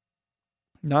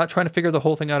 Not trying to figure the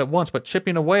whole thing out at once, but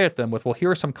chipping away at them with, well, here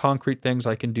are some concrete things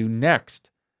I can do next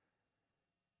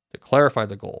to clarify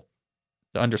the goal,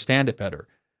 to understand it better,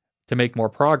 to make more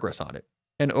progress on it.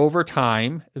 And over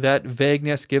time, that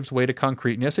vagueness gives way to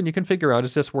concreteness, and you can figure out,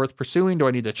 is this worth pursuing? Do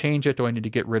I need to change it? Do I need to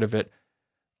get rid of it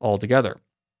altogether?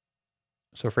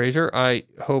 So, Fraser, I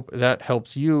hope that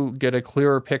helps you get a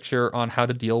clearer picture on how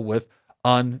to deal with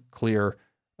unclear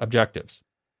objectives.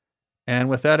 And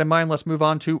with that in mind, let's move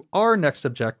on to our next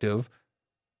objective,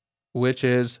 which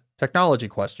is technology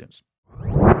questions.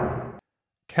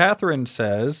 Catherine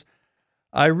says,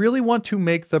 I really want to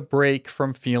make the break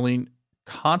from feeling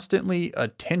constantly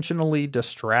attentionally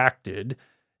distracted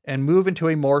and move into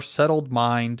a more settled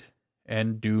mind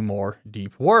and do more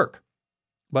deep work.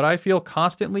 But I feel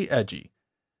constantly edgy.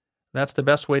 That's the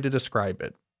best way to describe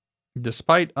it.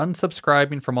 Despite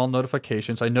unsubscribing from all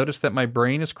notifications, I notice that my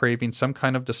brain is craving some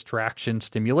kind of distraction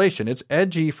stimulation. It's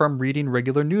edgy from reading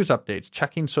regular news updates,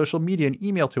 checking social media and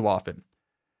email too often.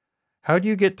 How do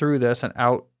you get through this and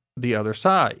out the other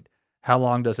side? How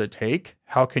long does it take?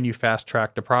 How can you fast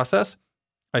track the process?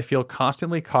 I feel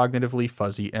constantly cognitively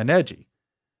fuzzy and edgy.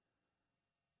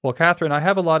 Well, Catherine, I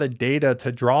have a lot of data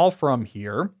to draw from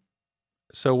here.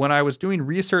 So when I was doing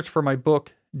research for my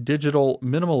book, Digital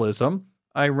Minimalism,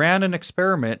 I ran an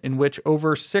experiment in which over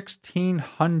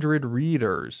 1,600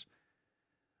 readers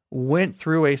went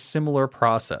through a similar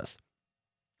process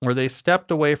where they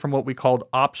stepped away from what we called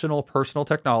optional personal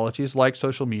technologies like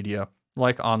social media,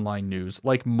 like online news,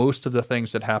 like most of the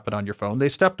things that happen on your phone. They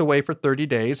stepped away for 30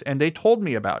 days and they told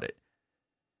me about it.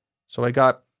 So I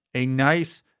got a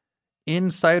nice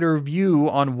insider view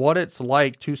on what it's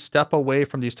like to step away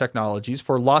from these technologies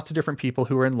for lots of different people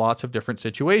who are in lots of different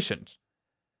situations.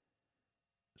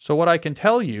 So what I can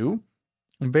tell you,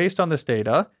 based on this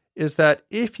data, is that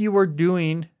if you are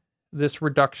doing this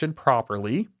reduction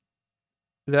properly,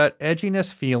 that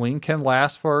edginess feeling can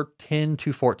last for 10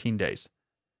 to 14 days.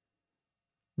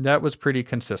 That was pretty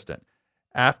consistent.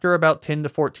 After about 10 to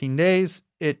 14 days,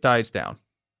 it dies down.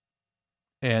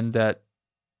 And that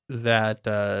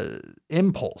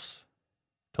impulse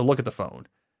to look at the phone,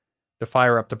 to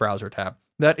fire up the browser tab,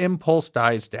 that impulse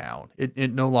dies down.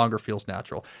 It no longer feels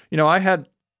natural. You know, I had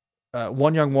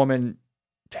one young woman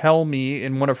tell me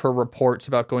in one of her reports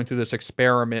about going through this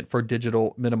experiment for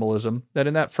digital minimalism that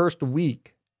in that first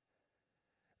week,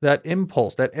 that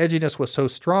impulse, that edginess was so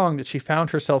strong that she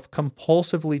found herself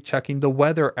compulsively checking the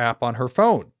weather app on her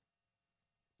phone.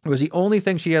 It was the only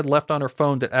thing she had left on her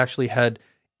phone that actually had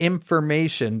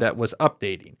information that was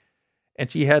updating. And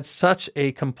she had such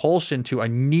a compulsion to, I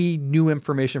need new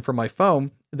information from my phone,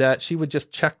 that she would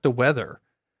just check the weather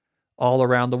all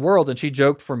around the world. And she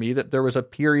joked for me that there was a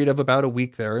period of about a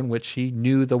week there in which she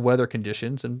knew the weather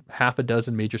conditions in half a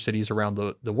dozen major cities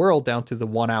around the world down to the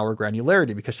 1 hour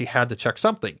granularity because she had to check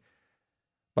something.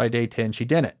 By day 10, she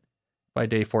didn't. By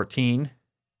day 14,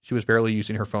 she was barely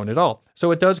using her phone at all.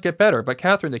 So it does get better. But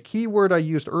Catherine, the key word I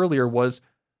used earlier was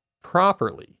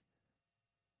properly.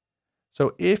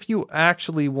 So if you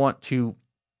actually want to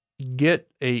get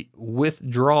a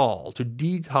withdrawal, to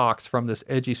detox from this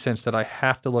edgy sense that I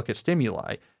have to look at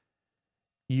stimuli,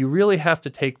 you really have to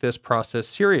take this process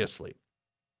seriously.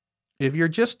 If you're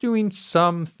just doing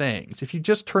some things, if you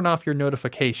just turn off your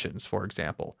notifications, for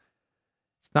example,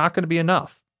 it's not going to be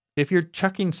enough. If you're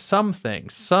checking some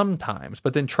things sometimes,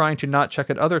 but then trying to not check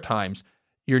at other times,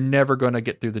 you're never going to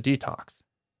get through the detox.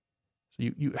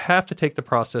 So you have to take the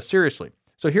process seriously.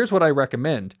 So here's what I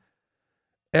recommend.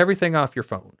 Everything off your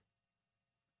phone.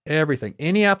 Everything.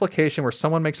 Any application where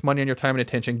someone makes money on your time and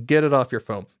attention, get it off your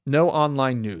phone. No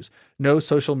online news, no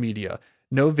social media,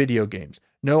 no video games,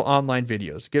 no online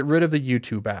videos. Get rid of the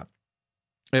YouTube app.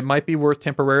 It might be worth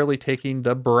temporarily taking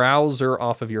the browser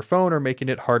off of your phone or making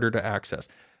it harder to access.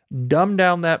 Dumb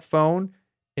down that phone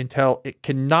until it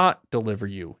cannot deliver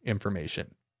you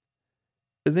information.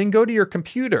 And then go to your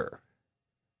computer.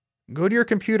 Go to your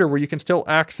computer where you can still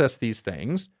access these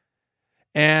things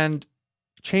and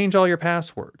change all your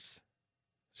passwords.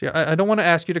 See, I don't want to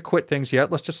ask you to quit things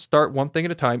yet. Let's just start one thing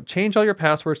at a time. Change all your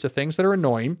passwords to things that are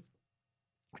annoying.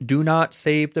 Do not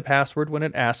save the password when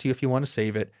it asks you if you want to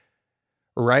save it.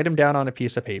 Write them down on a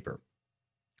piece of paper.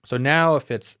 So now if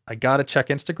it's, I got to check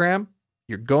Instagram,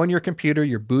 you're going to your computer,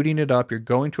 you're booting it up, you're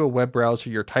going to a web browser,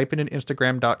 you're typing in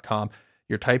Instagram.com,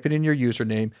 you're typing in your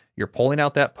username, you're pulling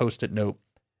out that Post-it note,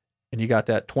 and you got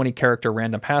that 20-character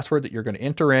random password that you're going to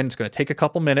enter in. It's going to take a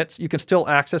couple minutes. You can still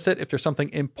access it. If there's something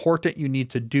important you need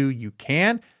to do, you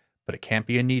can, but it can't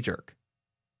be a knee-jerk.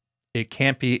 It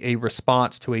can't be a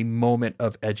response to a moment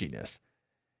of edginess.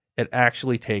 It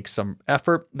actually takes some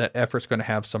effort. That effort's going to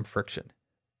have some friction.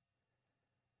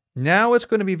 Now it's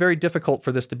going to be very difficult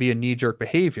for this to be a knee-jerk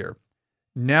behavior.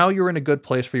 Now you're in a good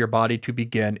place for your body to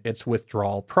begin its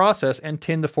withdrawal process, and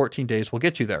 10 to 14 days will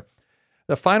get you there.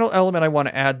 The final element I want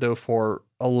to add, though, for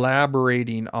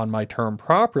elaborating on my term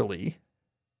properly,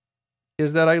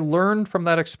 is that I learned from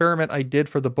that experiment I did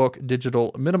for the book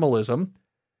Digital Minimalism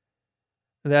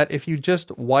that if you just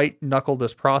white knuckle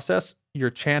this process, your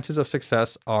chances of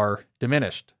success are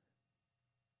diminished.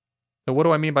 So what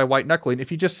do I mean by white knuckling?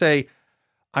 If you just say,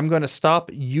 I'm going to stop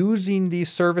using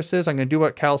these services, I'm going to do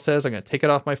what Cal says, I'm going to take it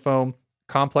off my phone,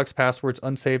 complex passwords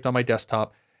unsaved on my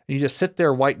desktop, and you just sit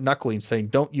there white knuckling saying,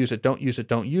 don't use it, don't use it,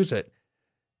 don't use it.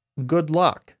 Good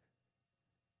luck.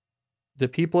 The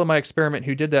people in my experiment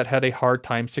who did that had a hard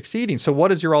time succeeding. So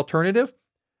what is your alternative?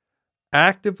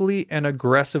 Actively and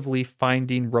aggressively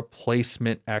finding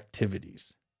replacement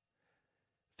activities.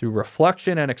 Through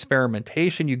reflection and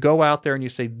experimentation, you go out there and you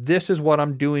say, this is what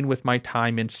I'm doing with my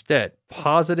time instead.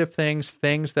 Positive things,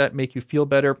 things that make you feel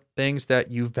better, things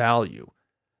that you value.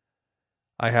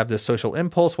 I have this social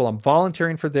impulse. Well, I'm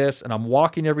volunteering for this, and I'm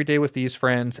walking every day with these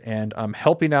friends, and I'm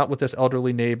helping out with this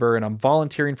elderly neighbor, and I'm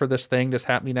volunteering for this thing that's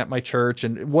happening at my church,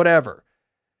 and whatever.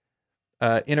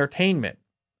 Entertainment.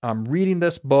 I'm reading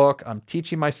this book. I'm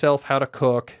teaching myself how to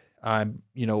cook. I'm,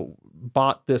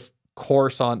 bought this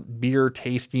course on beer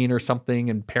tasting or something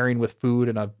and pairing with food,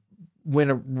 and I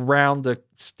went around the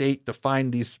state to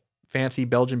find these fancy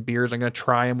Belgian beers. I'm going to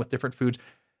try them with different foods.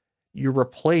 You're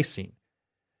replacing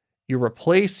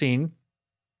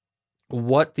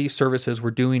what these services were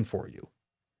doing for you.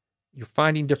 You're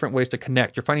finding different ways to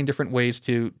connect. You're finding different ways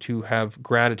to have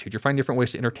gratitude. You're finding different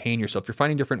ways to entertain yourself. You're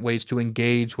finding different ways to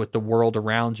engage with the world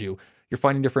around you. You're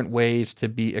finding different ways to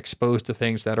be exposed to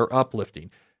things that are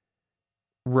uplifting.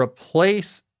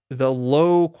 Replace the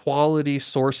low quality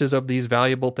sources of these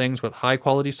valuable things with high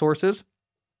quality sources.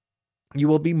 You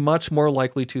will be much more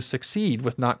likely to succeed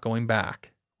with not going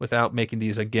back, without making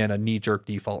these, again, a knee-jerk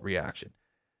default reaction.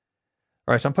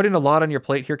 All right, so I'm putting a lot on your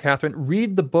plate here, Catherine.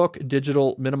 Read the book,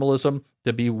 Digital Minimalism,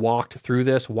 to be walked through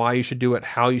this, why you should do it,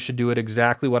 how you should do it,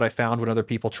 exactly what I found when other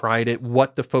people tried it,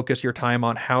 what to focus your time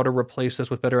on, how to replace this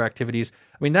with better activities.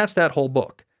 I mean, that's that whole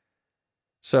book.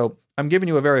 So I'm giving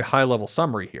you a very high-level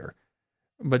summary here.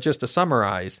 But just to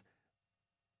summarize,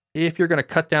 if you're going to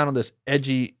cut down on this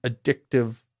edgy,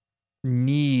 addictive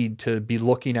need to be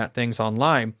looking at things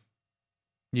online,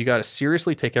 you got to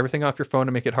seriously take everything off your phone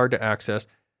and make it hard to access.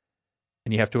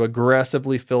 And you have to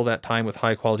aggressively fill that time with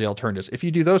high quality alternatives. If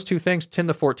you do those two things, 10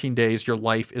 to 14 days, your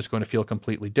life is going to feel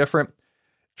completely different.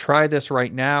 Try this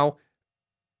right now.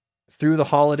 through the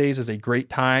holidays is a great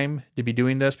time to be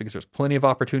doing this because there's plenty of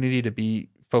opportunity to be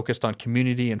focused on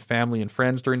community and family and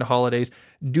friends during the holidays.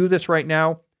 Do this right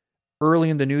now. Early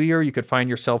in the new year, you could find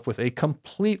yourself with a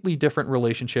completely different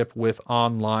relationship with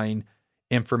online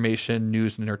information,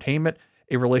 news, and entertainment,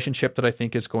 a relationship that I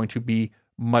think is going to be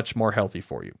much more healthy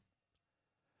for you.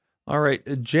 All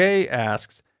right, Jay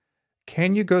asks,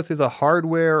 can you go through the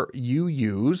hardware you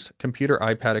use, computer,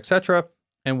 iPad, etc.,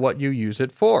 and what you use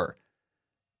it for?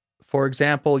 For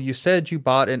example, you said you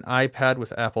bought an iPad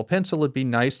with Apple Pencil. It'd be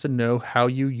nice to know how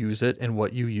you use it and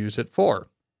what you use it for.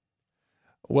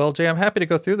 Well, Jay, I'm happy to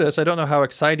go through this. I don't know how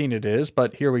exciting it is,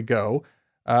 but here we go.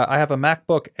 I have a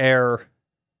MacBook Air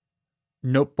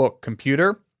notebook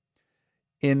computer.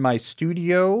 In my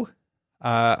studio,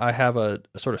 I have a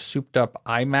sort of souped up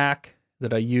iMac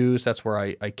that I use. That's where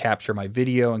I capture my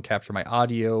video and capture my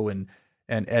audio and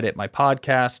edit my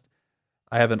podcast.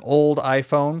 I have an old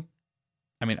iPhone.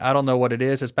 I mean, I don't know what it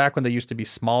is. It's back when they used to be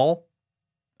small.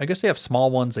 I guess they have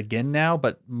small ones again now,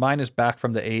 but mine is back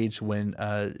from the age when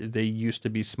they used to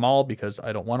be small because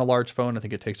I don't want a large phone. I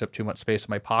think it takes up too much space in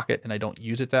my pocket and I don't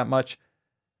use it that much.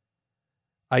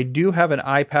 I do have an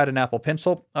iPad and Apple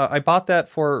Pencil. I bought that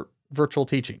for virtual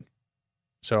teaching.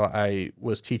 So I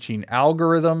was teaching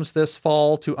algorithms this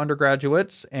fall to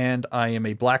undergraduates, and I am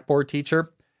a Blackboard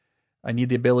teacher. I need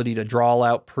the ability to draw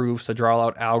out proofs, to draw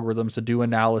out algorithms, to do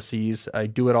analyses. I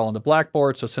do it all on the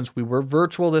Blackboard. So since we were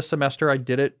virtual this semester, I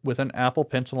did it with an Apple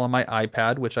Pencil on my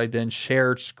iPad, which I then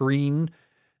shared screen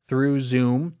through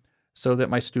Zoom so that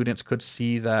my students could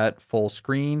see that full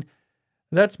screen.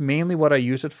 That's mainly what I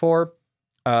use it for.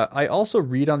 I also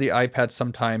read on the iPad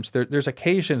sometimes. There's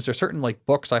occasions, there's certain like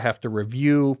books I have to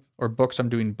review or books I'm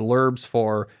doing blurbs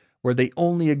for where they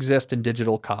only exist in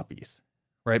digital copies.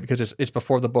 Right, because it's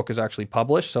before the book is actually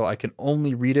published, so I can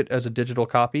only read it as a digital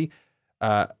copy.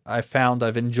 I found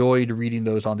I've enjoyed reading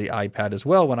those on the iPad as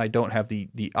well when I don't have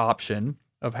the option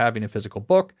of having a physical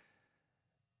book.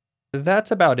 That's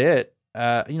about it.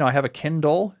 I have a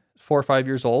Kindle, 4 or 5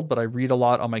 years old, but I read a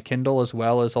lot on my Kindle as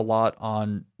well as a lot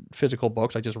on physical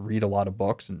books. I just read a lot of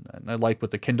books, and I like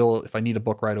with the Kindle, if I need a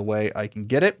book right away, I can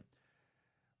get it.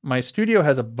 My studio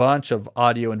has a bunch of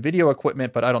audio and video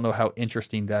equipment, but I don't know how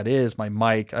interesting that is. My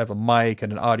mic, I have a mic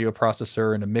and an audio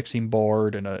processor and a mixing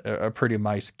board and a pretty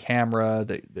nice camera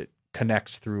that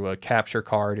connects through a capture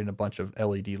card and a bunch of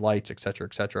LED lights, et cetera,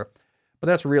 et cetera. But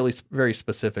that's really very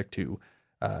specific to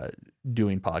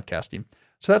doing podcasting.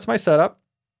 So that's my setup.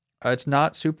 It's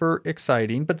not super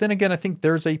exciting, but then again, I think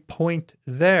there's a point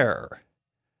there.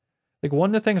 Like one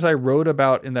of the things I wrote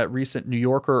about in that recent New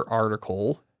Yorker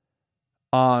article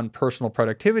on personal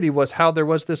productivity was how there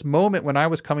was this moment when I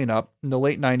was coming up in the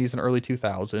late 90s and early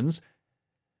 2000s,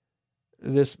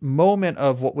 this moment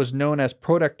of what was known as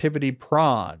productivity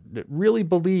prawn that really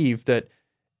believed that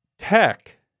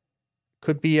tech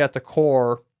could be at the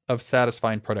core of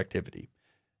satisfying productivity.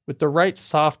 With the right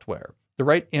software, the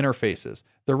right interfaces,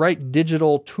 the right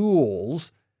digital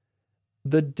tools,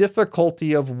 the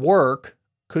difficulty of work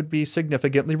could be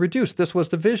significantly reduced. This was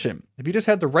the vision. If you just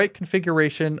had the right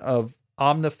configuration of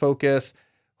OmniFocus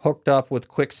hooked up with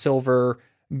Quicksilver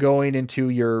going into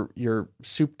your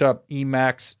souped up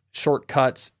Emacs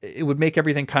shortcuts, it would make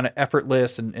everything kind of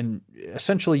effortless and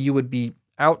essentially you would be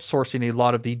outsourcing a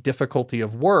lot of the difficulty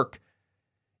of work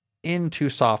into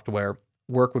software.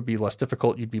 Work would be less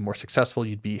difficult, you'd be more successful,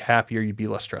 you'd be happier, you'd be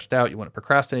less stressed out, you wouldn't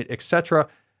procrastinate, etc.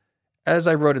 As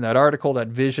I wrote in that article, that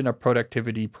vision of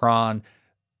productivity prawn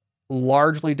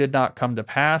largely did not come to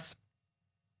pass.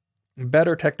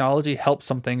 Better technology helped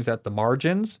some things at the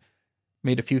margins,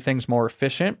 made a few things more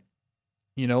efficient,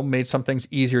 made some things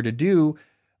easier to do,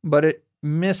 but it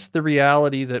missed the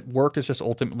reality that work is just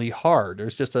ultimately hard.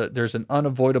 There's an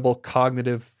unavoidable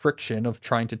cognitive friction of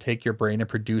trying to take your brain and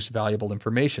produce valuable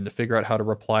information to figure out how to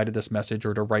reply to this message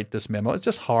or to write this memo. It's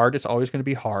just hard. It's always going to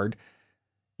be hard.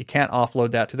 You can't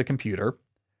offload that to the computer.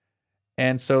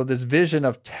 And so this vision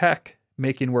of tech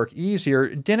making work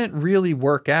easier didn't really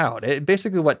work out.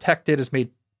 Basically what tech did is made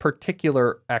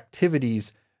particular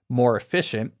activities more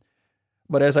efficient.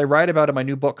 But as I write about in my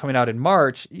new book coming out in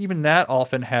March, even that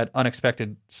often had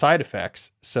unexpected side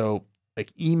effects. So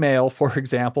like email, for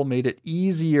example, made it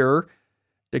easier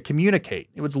to communicate.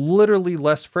 It was literally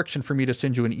less friction for me to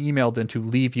send you an email than to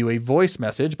leave you a voice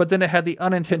message. But then it had the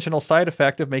unintentional side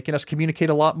effect of making us communicate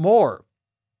a lot more,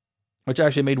 which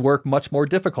actually made work much more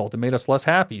difficult and made us less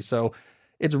happy. So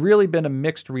it's really been a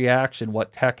mixed reaction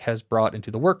what tech has brought into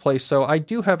the workplace. So I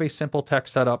do have a simple tech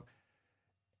setup.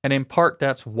 And in part,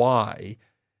 that's why,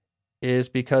 is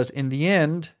because in the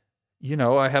end,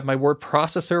 I have my word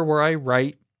processor where I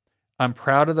write. I'm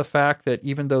proud of the fact that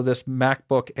even though this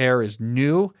MacBook Air is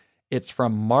new, it's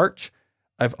from March,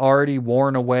 I've already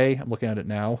worn away, I'm looking at it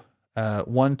now,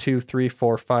 1, 2, 3,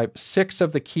 4, 5, 6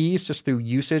 of the keys just through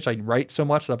usage. I write so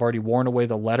much that I've already worn away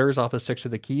the letters off of 6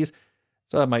 of the keys.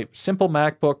 So I have my simple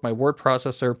MacBook, my word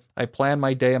processor, I plan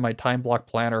my day and my time block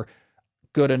planner.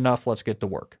 Good enough, let's get to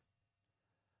work.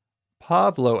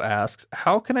 Pablo asks,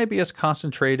 how can I be as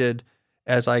concentrated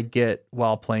as I get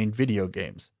while playing video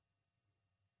games?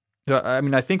 I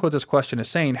mean, I think what this question is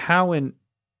saying, how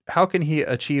can he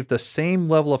achieve the same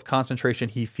level of concentration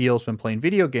he feels when playing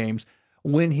video games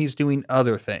when he's doing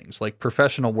other things like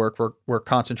professional work where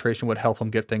concentration would help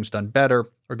him get things done better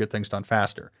or get things done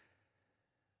faster?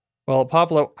 Well,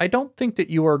 Pablo, I don't think that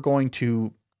you are going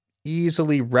to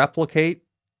easily replicate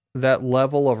that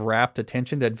level of rapt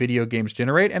attention that video games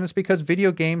generate. And it's because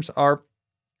video games are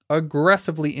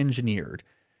aggressively engineered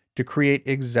to create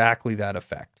exactly that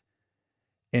effect.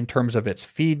 In terms of its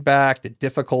feedback, the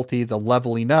difficulty, the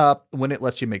leveling up, when it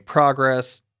lets you make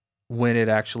progress, when it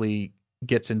actually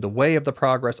gets in the way of the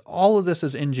progress, all of this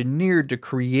is engineered to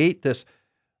create this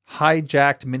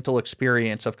hijacked mental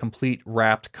experience of complete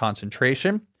rapt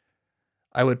concentration.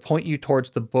 I would point you towards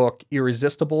the book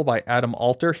Irresistible by Adam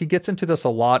Alter. He gets into this a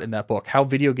lot in that book, how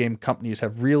video game companies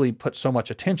have really put so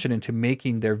much attention into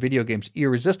making their video games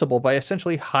irresistible by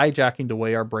essentially hijacking the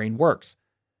way our brain works.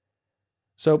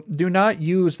 So do not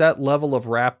use that level of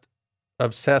rapt,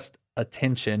 obsessed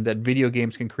attention that video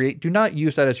games can create. Do not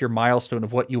use that as your milestone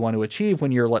of what you want to achieve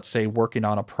when you're, let's say, working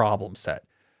on a problem set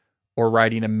or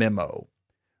writing a memo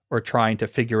or trying to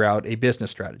figure out a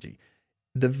business strategy.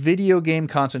 The video game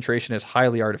concentration is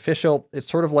highly artificial. It's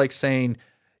sort of like saying,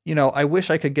 I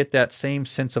wish I could get that same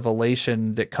sense of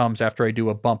elation that comes after I do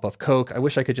a bump of Coke. I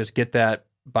wish I could just get that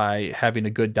by having a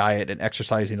good diet and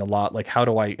exercising a lot. Like, how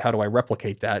do I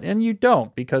replicate that? And you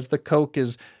don't, because the Coke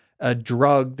is a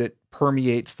drug that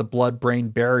permeates the blood-brain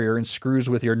barrier and screws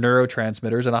with your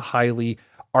neurotransmitters in a highly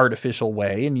artificial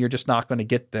way. And you're just not going to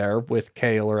get there with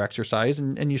kale or exercise.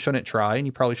 And you shouldn't try. And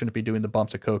you probably shouldn't be doing the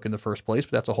bumps of Coke in the first place,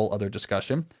 but that's a whole other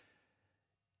discussion.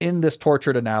 In this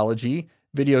tortured analogy,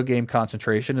 video game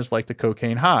concentration is like the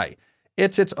cocaine high.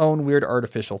 It's its own weird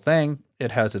artificial thing.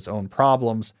 It has its own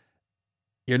problems.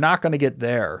 You're not going to get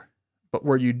there. But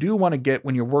where you do want to get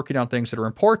when you're working on things that are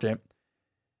important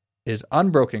is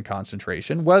unbroken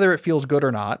concentration, whether it feels good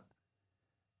or not,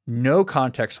 no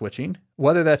context switching,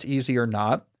 whether that's easy or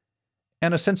not,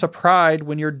 and a sense of pride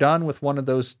when you're done with one of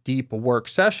those deep work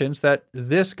sessions that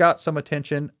this got some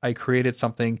attention, I created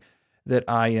something that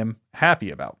I am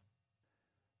happy about.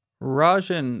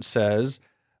 Rajan says,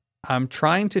 I'm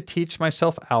trying to teach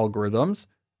myself algorithms.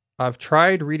 I've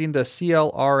tried reading the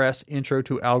CLRS Intro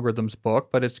to Algorithms book,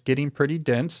 but it's getting pretty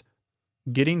dense.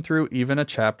 Getting through even a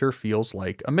chapter feels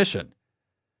like a mission.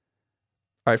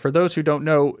 All right, for those who don't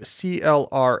know,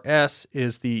 CLRS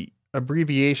is the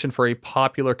abbreviation for a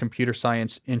popular computer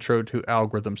science Intro to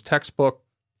Algorithms textbook.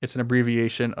 It's an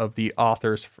abbreviation of the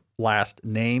author's last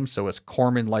name, so it's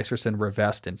Corman, Leiserson,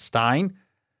 Revest, and Stein.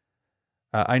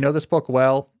 I know this book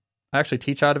well. I actually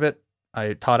teach out of it.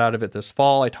 I taught out of it this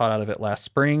fall. I taught out of it last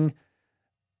spring.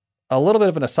 A little bit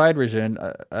of an aside, Rajan.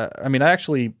 I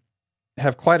actually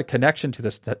have quite a connection to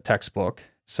this textbook.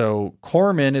 So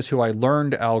Corman is who I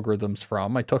learned algorithms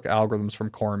from. I took algorithms from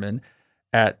Corman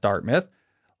at Dartmouth.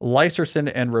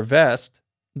 Leiserson and Revest,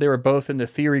 they were both in the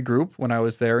theory group when I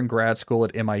was there in grad school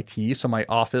at MIT. So my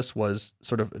office was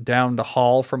sort of down the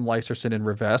hall from Leiserson and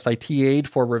Revest. I TA'd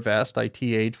for Revest. I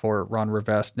TA'd for Ron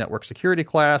Revest network security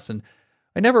class. And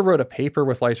I never wrote a paper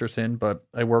with Leiserson, but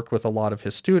I worked with a lot of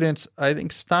his students. I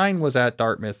think Stein was at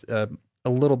Dartmouth a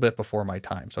little bit before my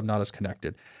time, so I'm not as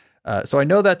connected. So I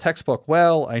know that textbook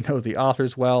well. I know the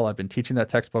authors well. I've been teaching that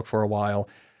textbook for a while.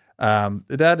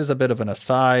 That is a bit of an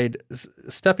aside.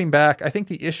 Stepping back, I think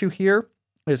the issue here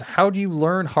is, how do you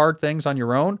learn hard things on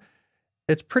your own?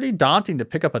 It's pretty daunting to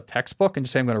pick up a textbook and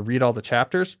just say, I'm going to read all the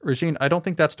chapters. Regine, I don't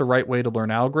think that's the right way to learn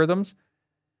algorithms.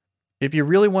 If you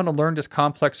really want to learn this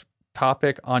complex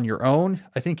topic on your own,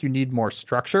 I think you need more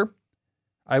structure.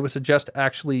 I would suggest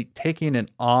actually taking an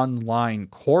online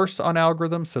course on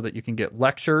algorithms so that you can get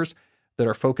lectures that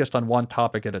are focused on one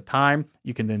topic at a time.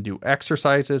 You can then do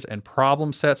exercises and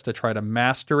problem sets to try to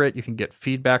master it. You can get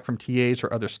feedback from TAs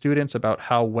or other students about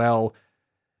how well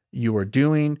you are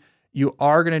doing. You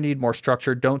are going to need more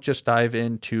structure. Don't just dive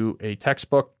into a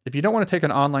textbook. If you don't want to take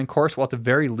an online course, well, at the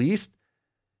very least,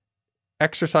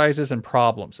 exercises and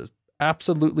problems is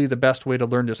absolutely the best way to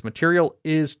learn this material,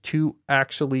 is to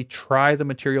actually try the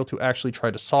material, to actually try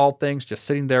to solve things. Just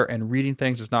sitting there and reading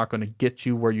things is not going to get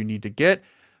you where you need to get.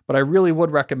 But I really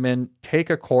would recommend take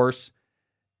a course,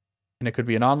 and it could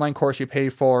be an online course you pay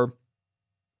for.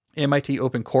 MIT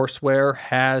OpenCourseWare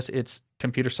has its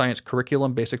computer science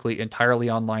curriculum basically entirely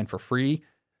online for free.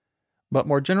 But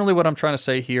more generally, what I'm trying to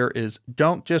say here is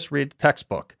don't just read the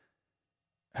textbook.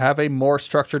 Have a more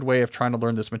structured way of trying to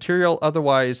learn this material.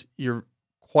 Otherwise, you're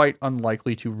quite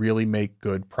unlikely to really make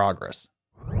good progress.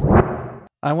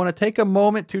 I want to take a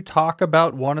moment to talk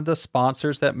about one of the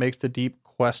sponsors that makes the Deep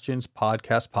Questions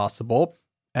podcast possible,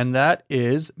 and that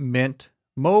is Mint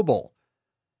Mobile.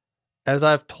 As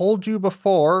I've told you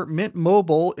before, Mint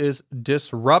Mobile is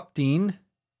disrupting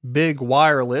big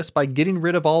wireless by getting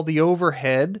rid of all the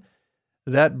overhead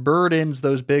that burdens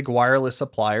those big wireless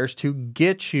suppliers to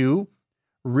get you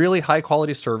really high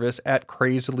quality service at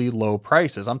crazily low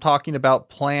prices. I'm talking about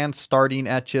plans starting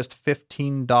at just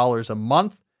 $15 a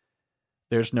month.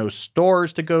 There's no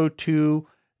stores to go to,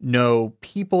 no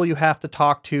people you have to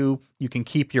talk to. You can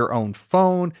keep your own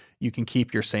phone. You can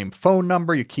keep your same phone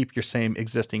number. You keep your same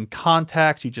existing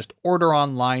contacts. You just order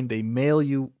online. They mail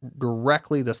you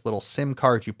directly this little SIM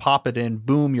card. You pop it in.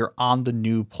 Boom, you're on the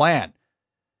new plan.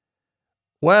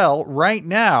 Well, right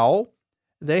now,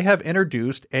 they have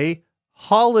introduced a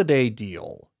holiday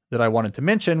deal that I wanted to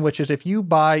mention, which is if you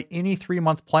buy any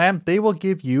 3-month plan, they will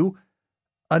give you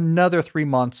another 3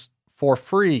 months for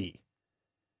free.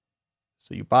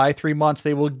 So you buy 3 months,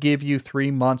 they will give you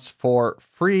 3 months for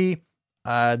free.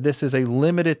 This is a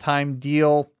limited time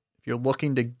deal. If you're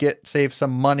looking to save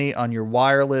some money on your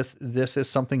wireless, this is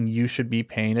something you should be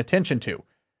paying attention to.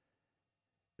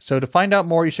 So to find out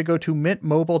more, you should go to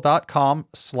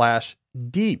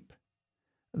mintmobile.com/deep.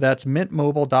 That's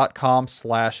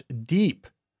mintmobile.com/deep.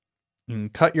 You can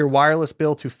cut your wireless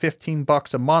bill to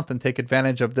 $15 a month and take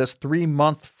advantage of this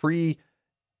 3-month free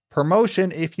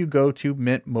promotion if you go to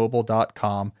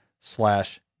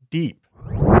mintmobile.com/deep.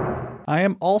 I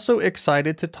am also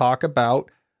excited to talk about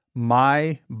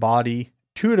My Body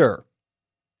Tutor.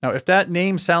 Now, if that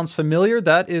name sounds familiar,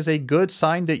 that is a good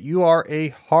sign that you are a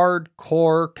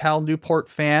hardcore Cal Newport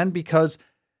fan, because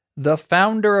the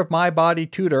founder of My Body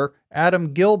Tutor,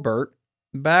 Adam Gilbert,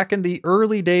 back in the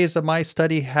early days of my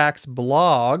Study Hacks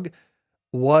blog,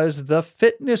 was the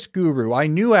fitness guru. I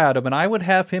knew Adam, and I would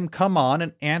have him come on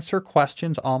and answer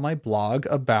questions on my blog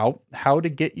about how to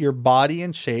get your body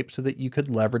in shape so that you could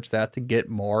leverage that to get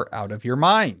more out of your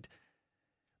mind.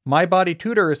 My Body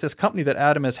Tutor is this company that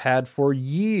Adam has had for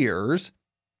years,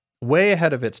 way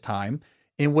ahead of its time,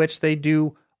 in which they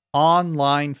do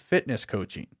online fitness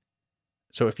coaching.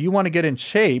 So if you want to get in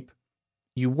shape,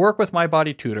 you work with My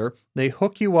Body Tutor. They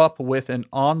hook you up with an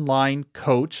online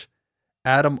coach.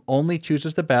 Adam only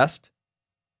chooses the best.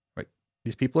 Right?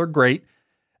 These people are great.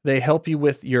 They help you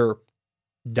with your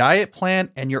diet plan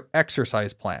and your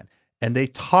exercise plan, and they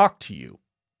talk to you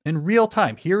in real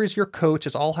time. Here is your coach.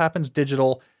 It all happens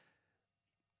digital.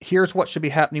 Here's what should be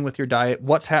happening with your diet,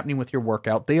 what's happening with your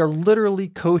workout. They are literally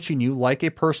coaching you like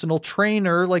a personal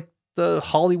trainer, like the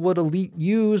Hollywood elite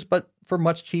use, but for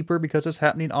much cheaper because it's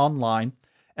happening online.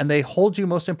 And they hold you,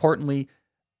 most importantly,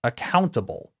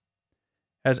 accountable.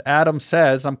 As Adam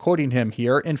says, I'm quoting him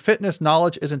here, "In fitness,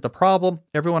 knowledge isn't the problem.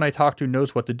 Everyone I talk to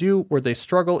knows what to do. Where they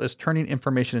struggle is turning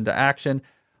information into action.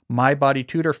 My Body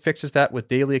Tutor fixes that with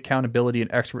daily accountability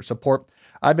and expert support."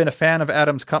 I've been a fan of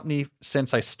Adam's company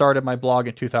since I started my blog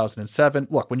in 2007.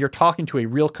 Look, when you're talking to a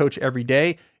real coach every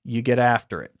day, you get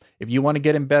after it. If you want to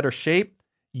get in better shape,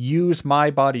 use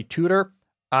My Body Tutor.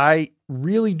 I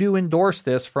really do endorse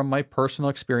this from my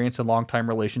personal experience and longtime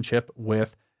relationship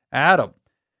with Adam.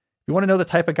 If you want to know the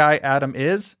type of guy Adam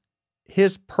is,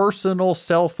 his personal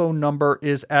cell phone number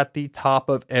is at the top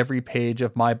of every page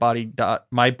of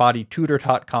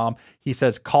mybodytutor.com. He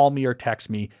says, call me or text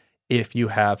me if you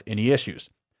have any issues.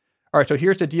 All right, so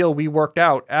here's the deal we worked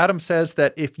out. Adam says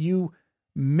that if you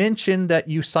mention that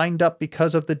you signed up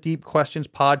because of the Deep Questions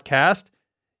podcast,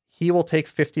 he will take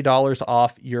 $50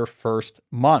 off your first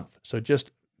month. So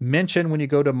just mention when you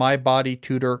go to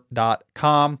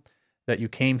mybodytutor.com that you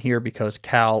came here because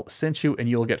Cal sent you, and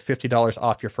you'll get $50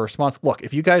 off your first month. Look,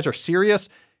 if you guys are serious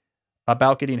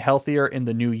about getting healthier in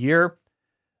the new year,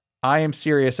 I am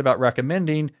serious about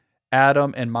recommending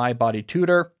Adam and My Body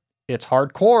Tutor. It's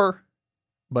hardcore,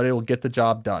 but it will get the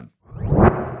job done.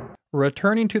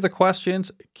 Returning to the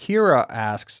questions, Kira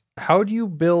asks, how do you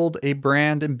build a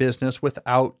brand and business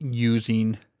without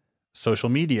using social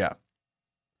media?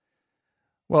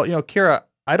 Well, Kira,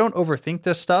 I don't overthink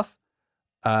this stuff.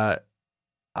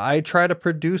 I try to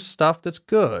produce stuff that's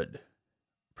good,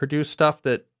 produce stuff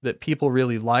that people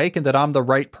really like, and that I'm the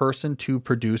right person to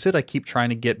produce it. I keep trying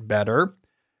to get better.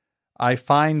 I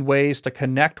find ways to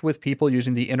connect with people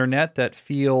using the internet that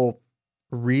feel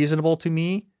reasonable to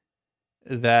me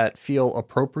that feel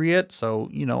appropriate. So,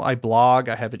 I blog,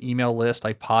 I have an email list,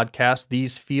 I podcast.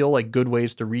 These feel like good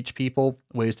ways to reach people,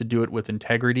 ways to do it with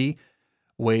integrity,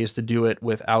 ways to do it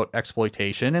without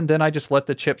exploitation. And then I just let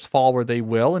the chips fall where they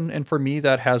will. And for me,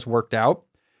 that has worked out.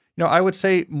 I would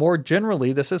say more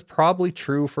generally, this is probably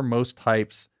true for most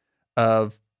types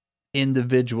of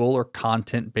individual or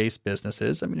content-based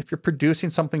businesses. I mean, if you're producing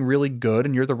something really good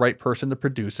and you're the right person to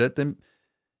produce it, then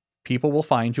people will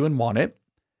find you and want it.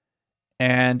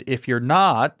 And if you're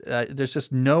not, there's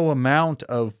just no amount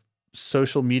of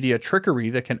social media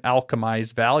trickery that can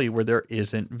alchemize value where there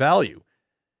isn't value.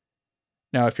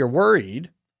 Now, if you're worried,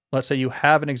 let's say you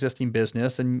have an existing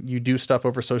business and you do stuff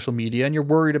over social media and you're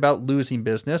worried about losing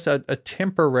business, a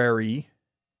temporary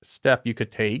step you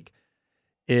could take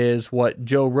is what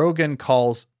Joe Rogan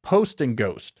calls post and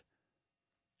ghost.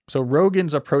 So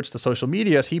Rogan's approach to social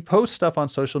media is he posts stuff on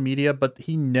social media, but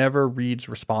he never reads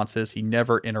responses. He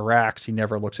never interacts. He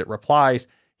never looks at replies.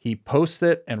 He posts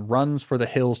it and runs for the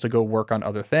hills to go work on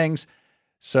other things.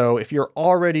 So if you're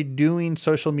already doing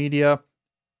social media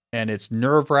and it's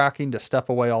nerve-wracking to step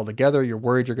away altogether, you're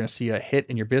worried you're going to see a hit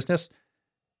in your business,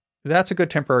 that's a good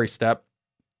temporary step.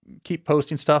 Keep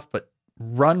posting stuff, but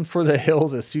run for the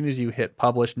hills as soon as you hit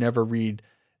publish. Never read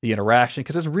the interaction,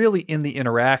 because it's really in the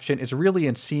interaction. It's really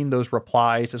in seeing those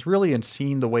replies. It's really in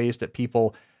seeing the ways that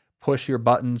people push your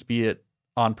buttons, be it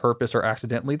on purpose or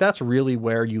accidentally. That's really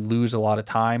where you lose a lot of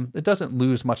time. It doesn't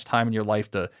lose much time in your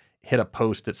life to hit a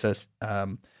post that says,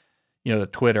 to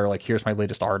Twitter, like, here's my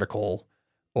latest article,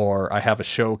 or I have a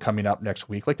show coming up next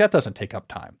week. Like, that doesn't take up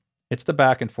time. It's the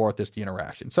back and forth, it's the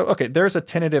interaction. So, okay, there's a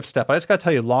tentative step. I just got to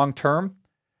tell you, long term,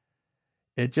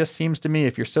 it just seems to me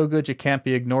if you're so good you can't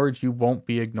be ignored, you won't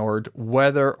be ignored,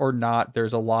 whether or not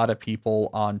there's a lot of people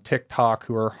on TikTok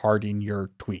who are hearting your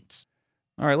tweets.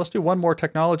 All right, let's do one more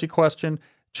technology question.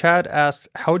 Chad asks,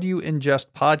 how do you ingest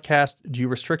podcasts? Do you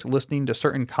restrict listening to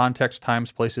certain contexts,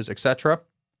 times, places, etc.?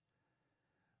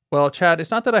 Well, Chad,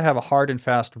 it's not that I have a hard and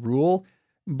fast rule,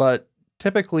 but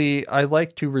typically I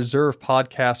like to reserve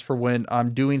podcasts for when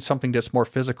I'm doing something that's more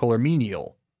physical or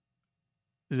menial.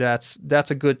 That's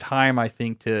a good time, I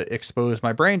think, to expose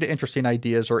my brain to interesting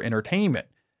ideas or entertainment.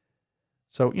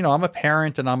 So, I'm a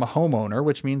parent and I'm a homeowner,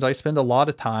 which means I spend a lot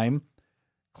of time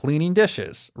cleaning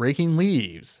dishes, raking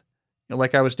leaves.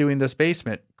 Like I was doing this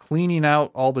basement, cleaning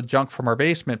out all the junk from our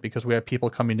basement because we have people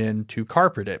coming in to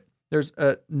carpet it. There's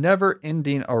a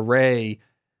never-ending array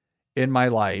in my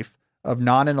life of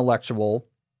non-intellectual,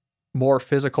 more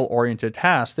physical-oriented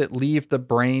tasks that leave the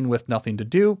brain with nothing to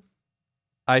do.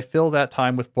 I fill that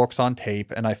time with books on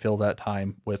tape, and I fill that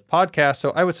time with podcasts.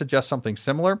 So I would suggest something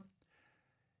similar.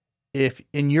 If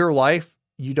in your life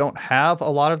you don't have a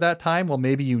lot of that time, well,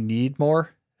 maybe you need more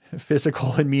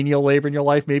physical and menial labor in your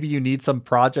life. Maybe you need some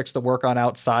projects to work on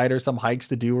outside, or some hikes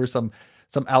to do, or some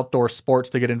outdoor sports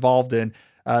to get involved in,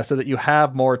 so that you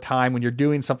have more time when you're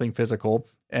doing something physical,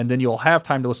 and then you'll have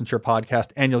time to listen to your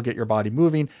podcast and you'll get your body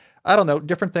moving. I don't know.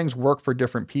 Different things work for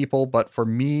different people, but for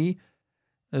me,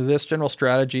 this general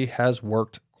strategy has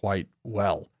worked quite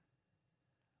well.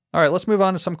 All right, let's move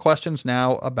on to some questions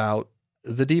now about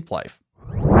the deep life.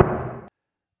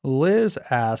 Liz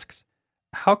asks,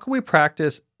 how can we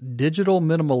practice digital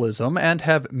minimalism and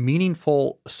have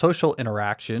meaningful social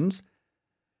interactions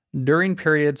during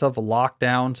periods of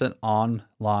lockdowns and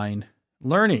online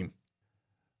learning?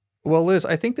 Well, Liz,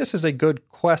 I think this is a good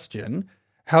question.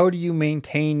 How do you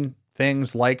maintain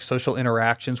things like social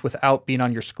interactions without being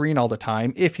on your screen all the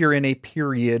time if you're in a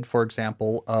period, for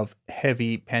example, of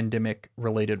heavy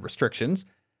pandemic-related restrictions?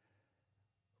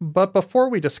 But before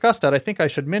we discuss that, I think I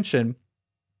should mention,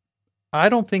 I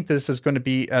don't think this is going to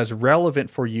be as relevant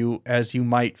for you as you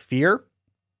might fear.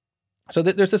 So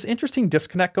there's this interesting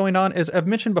disconnect going on. As I've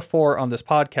mentioned before on this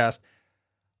podcast,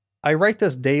 I write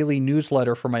this daily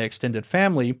newsletter for my extended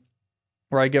family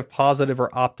where I give positive or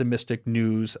optimistic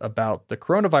news about the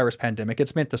coronavirus pandemic.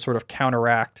 It's meant to sort of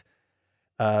counteract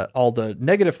all the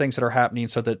negative things that are happening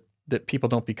so that people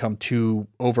don't become too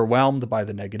overwhelmed by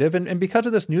the negative. And because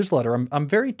of this newsletter, I'm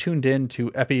very tuned in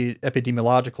to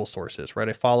epidemiological sources, right?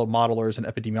 I follow modelers and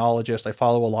epidemiologists. I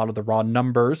follow a lot of the raw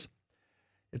numbers.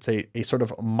 It's a sort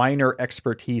of minor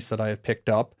expertise that I have picked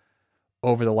up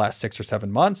over the last 6 or 7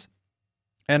 months.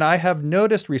 And I have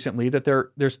noticed recently that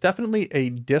there's definitely a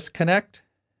disconnect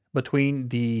between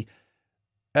the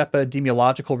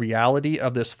epidemiological reality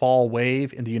of this fall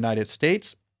wave in the United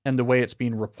States and the way it's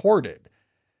being reported.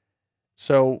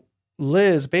 So,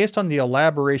 Liz, based on the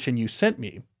elaboration you sent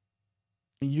me,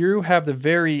 you have the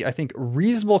very, I think,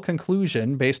 reasonable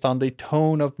conclusion based on the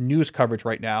tone of news coverage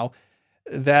right now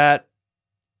that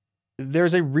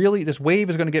this wave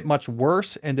is going to get much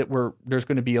worse, and that there's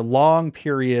going to be a long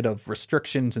period of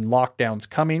restrictions and lockdowns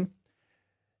coming.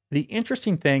 The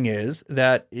interesting thing is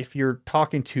that if you're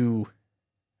talking to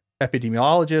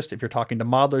epidemiologists, if you're talking to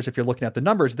modelers, if you're looking at the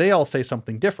numbers, they all say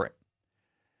something different.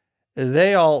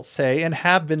 They all say, and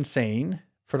have been saying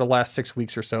for the last 6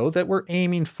 weeks or so, that we're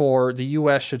aiming for the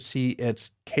U.S. should see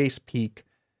its case peak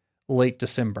late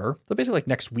December. So basically like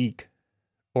next week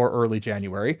or early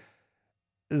January.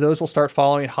 Those will start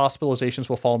following. Hospitalizations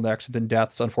will fall next. And then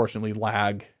deaths, unfortunately,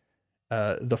 lag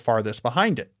the farthest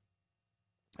behind it.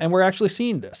 And we're actually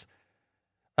seeing this.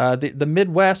 The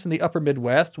Midwest and the upper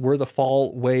Midwest, where the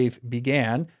fall wave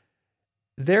began,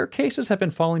 their cases have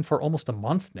been falling for almost a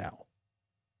month now,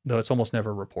 though it's almost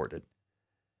never reported.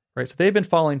 Right? So they've been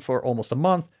falling for almost a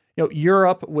month.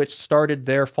 Europe, which started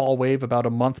their fall wave about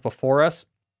a month before us,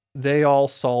 they all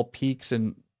saw peaks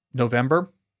in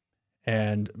November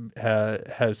and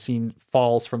have seen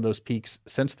falls from those peaks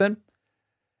since then.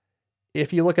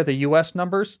 If you look at the U.S.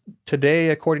 numbers, today,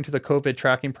 according to the COVID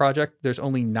tracking project, there's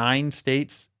only 9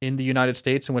 states in the United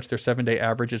States in which their 7-day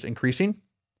average is increasing.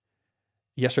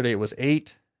 Yesterday, it was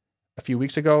 8. A few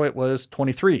weeks ago, it was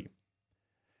 23.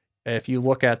 If you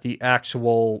look at the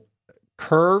actual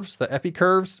curves, the epi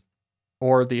curves,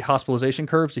 or the hospitalization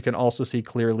curves, you can also see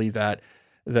clearly that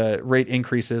the rate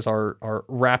increases are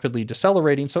rapidly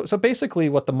decelerating. So basically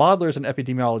what the modelers and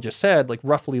epidemiologists said, like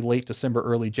roughly late December,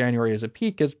 early January as a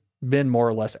peak, has been more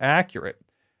or less accurate.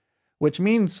 Which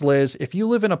means, Liz, if you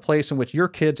live in a place in which your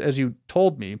kids, as you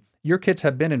told me, your kids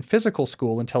have been in physical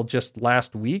school until just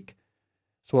last week,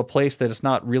 so a place that is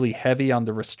not really heavy on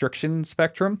the restriction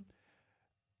spectrum,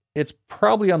 it's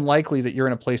probably unlikely that you're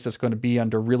in a place that's going to be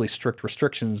under really strict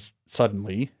restrictions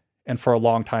suddenly and for a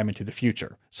long time into the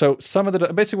future. So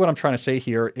basically what I'm trying to say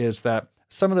here is that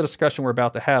some of the discussion we're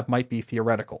about to have might be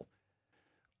theoretical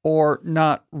or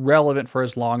not relevant for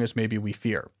as long as maybe we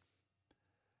fear.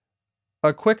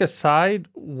 A quick aside,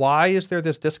 why is there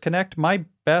this disconnect? My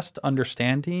best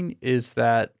understanding is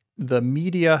that the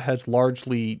media has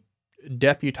largely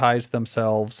deputized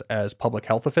themselves as public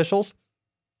health officials.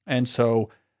 And so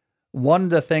one of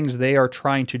the things they are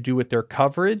trying to do with their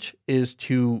coverage is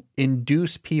to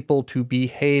induce people to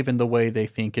behave in the way they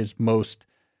think is most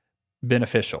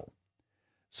beneficial.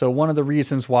 So one of the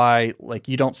reasons why,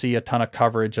 you don't see a ton of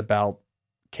coverage about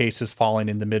cases falling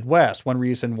in the Midwest, one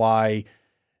reason why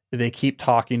they keep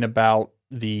talking about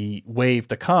the wave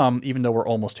to come, even though we're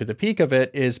almost to the peak of it,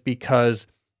 is because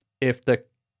if the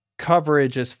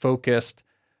coverage is focused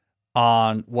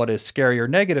on what is scary or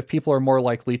negative, people are more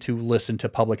likely to listen to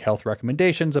public health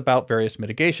recommendations about various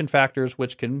mitigation factors,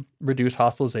 which can reduce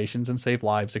hospitalizations and save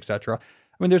lives, etc.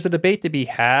 I mean, there's a debate to be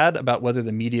had about whether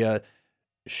the media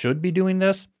should be doing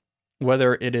this,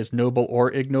 whether it is noble or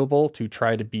ignoble to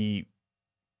try to be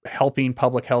helping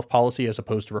public health policy as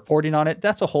opposed to reporting on it.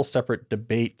 That's a whole separate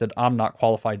debate that I'm not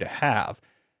qualified to have.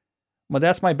 But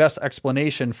that's my best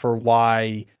explanation for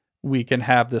why we can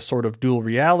have this sort of dual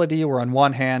reality where on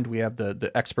one hand, we have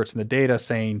the experts in the data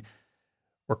saying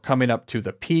we're coming up to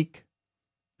the peak.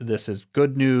 This is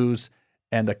good news.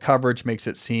 And the coverage makes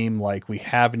it seem like we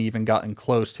haven't even gotten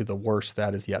close to the worst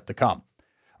that is yet to come.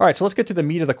 All right, so let's get to the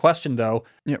meat of the question, though.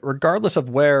 Regardless of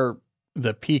where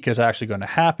the peak is actually going to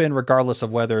happen, regardless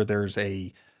of whether there's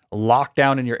a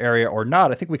lockdown in your area or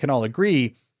not, I think we can all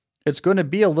agree it's going to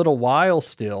be a little while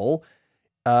still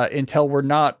until we're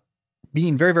not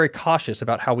being very, very cautious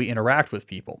about how we interact with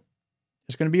people.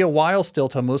 It's going to be a while still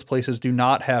till most places do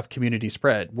not have community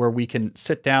spread where we can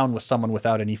sit down with someone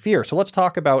without any fear. So let's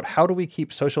talk about how do we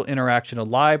keep social interaction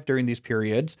alive during these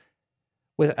periods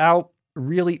without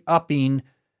really upping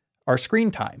our screen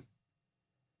time.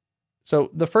 So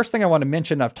the first thing I want to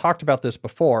mention, I've talked about this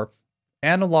before,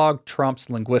 analog trumps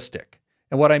linguistic.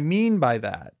 And what I mean by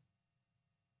that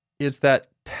is that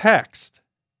text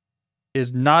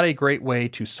is not a great way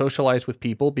to socialize with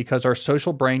people because our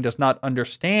social brain does not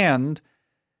understand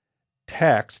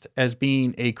text as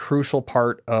being a crucial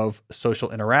part of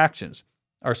social interactions.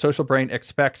 Our social brain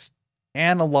expects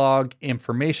analog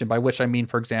information, by which I mean,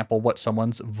 for example, what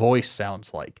someone's voice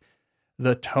sounds like,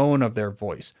 the tone of their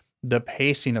voice, the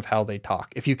pacing of how they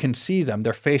talk. If you can see them,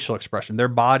 their facial expression, their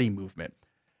body movement.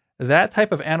 That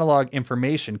type of analog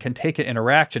information can take an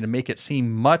interaction and make it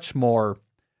seem much more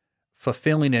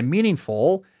fulfilling and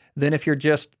meaningful than if you're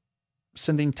just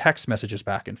sending text messages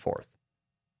back and forth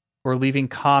or leaving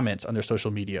comments on their social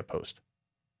media post.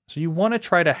 So you want to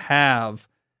try to have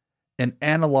an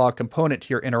analog component to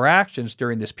your interactions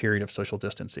during this period of social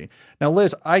distancing. Now,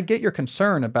 Liz, I get your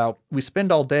concern about we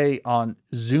spend all day on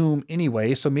Zoom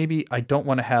anyway, so maybe I don't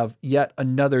want to have yet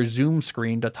another Zoom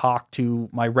screen to talk to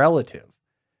my relative.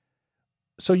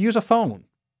 So use a phone.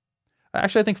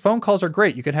 Actually, I think phone calls are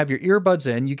great. You can have your earbuds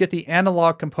in. You get the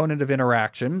analog component of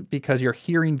interaction because you're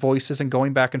hearing voices and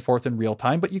going back and forth in real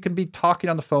time, but you can be talking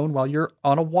on the phone while you're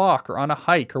on a walk or on a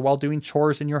hike or while doing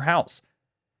chores in your house.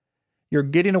 You're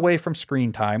getting away from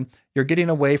screen time. You're getting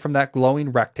away from that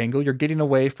glowing rectangle. You're getting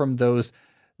away from those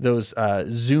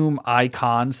Zoom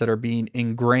icons that are being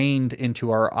ingrained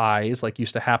into our eyes, like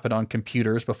used to happen on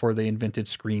computers before they invented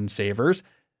screensavers.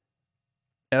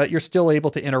 You're still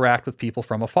able to interact with people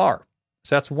from afar.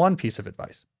 So that's one piece of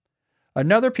advice.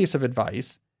 Another piece of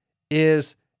advice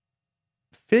is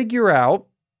figure out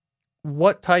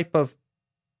what type of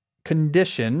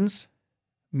conditions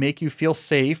make you feel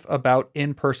safe about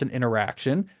in-person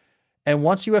interaction. And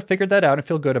once you have figured that out and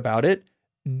feel good about it,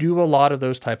 do a lot of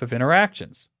those type of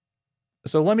interactions.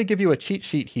 So let me give you a cheat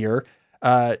sheet here.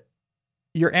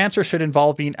 Your answer should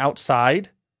involve being outside.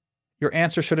 Your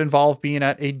answer should involve being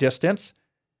at a distance.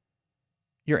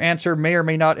 Your answer may or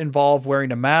may not involve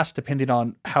wearing a mask, depending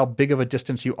on how big of a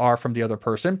distance you are from the other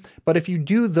person. But if you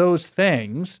do those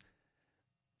things,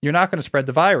 you're not going to spread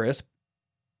the virus,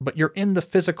 but you're in the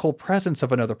physical presence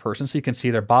of another person, so you can see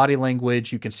their body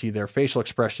language, you can see their facial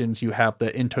expressions, you have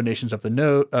the intonations of the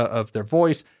note of their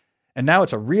voice, and now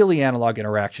it's a really analog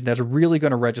interaction that's really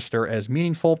going to register as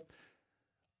meaningful.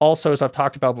 Also, as I've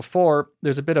talked about before,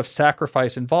 there's a bit of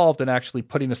sacrifice involved in actually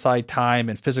putting aside time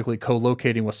and physically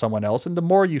co-locating with someone else, and the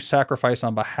more you sacrifice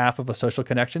on behalf of a social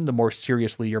connection, the more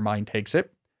seriously your mind takes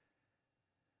it.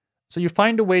 So you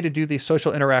find a way to do these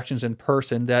social interactions in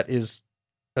person that is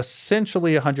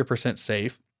essentially 100%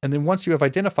 safe. And then once you have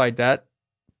identified that,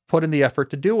 put in the effort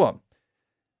to do them.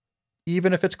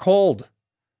 Even if it's cold,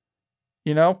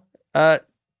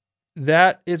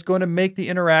 that is going to make the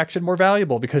interaction more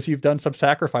valuable because you've done some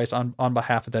sacrifice on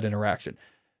behalf of that interaction.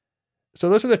 So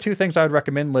those are the two things I would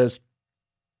recommend, Liz.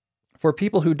 For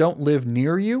people who don't live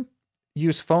near you,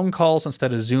 use phone calls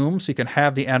instead of Zoom so you can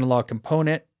have the analog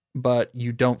component, but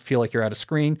you don't feel like you're at a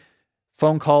screen.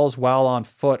 Phone calls while on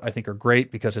foot, I think, are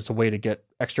great because it's a way to get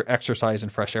extra exercise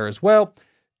and fresh air as well.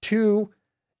 2,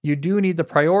 you do need to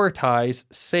prioritize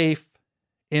safe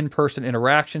in-person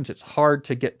interactions. It's hard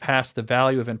to get past the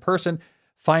value of in-person.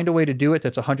 Find a way to do it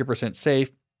that's 100%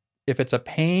 safe. If it's a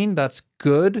pain, that's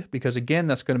good because, again,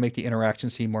 that's going to make the interaction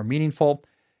seem more meaningful.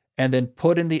 And then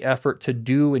put in the effort to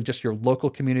do in just your local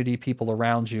community, people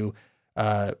around you,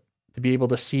 to be able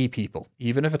to see people,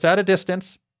 even if it's at a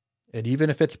distance. And even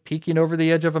if it's peeking over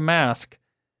the edge of a mask,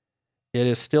 it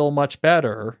is still much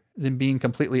better than being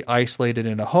completely isolated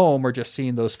in a home or just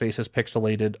seeing those faces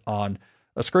pixelated on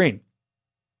a screen.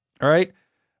 All right.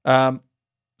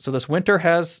 So this winter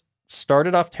has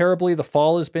started off terribly. The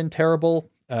fall has been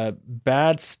terrible.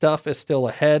 Bad stuff is still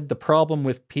ahead. The problem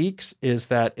with peaks is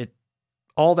that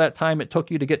all that time it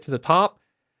took you to get to the top,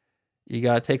 you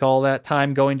got to take all that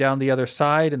time going down the other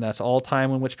side, and that's all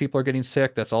time in which people are getting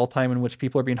sick. That's all time in which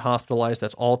people are being hospitalized.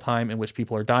 That's all time in which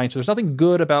people are dying. So there's nothing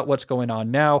good about what's going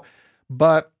on now.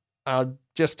 But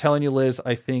just telling you, Liz,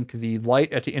 I think the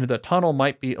light at the end of the tunnel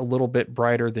might be a little bit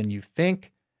brighter than you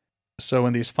think. So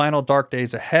in these final dark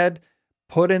days ahead,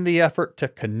 put in the effort to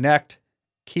connect,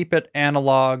 keep it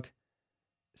analog,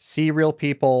 see real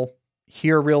people,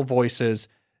 hear real voices.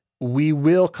 We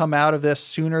will come out of this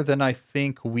sooner than I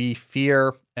think we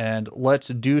fear, and let's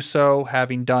do so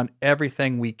having done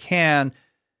everything we can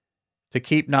to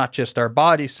keep not just our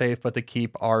bodies safe, but to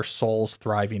keep our souls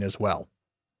thriving as well.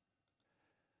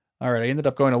 All right, I ended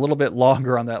up going a little bit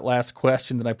longer on that last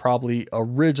question than I probably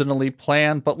originally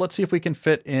planned, but let's see if we can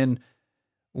fit in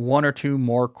one or two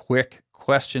more quick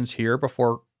questions here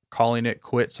before calling it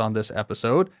quits on this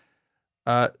episode.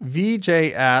 VJ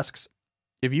asks,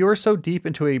 if you are so deep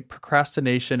into a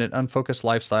procrastination and unfocused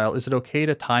lifestyle, is it okay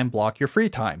to time block your free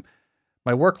time?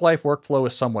 My work-life workflow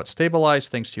is somewhat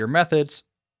stabilized thanks to your methods,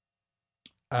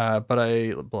 but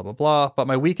blah, blah, blah. But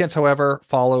my weekends, however,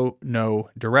 follow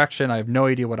no direction. I have no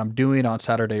idea what I'm doing on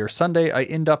Saturday or Sunday. I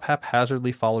end up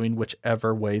haphazardly following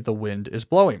whichever way the wind is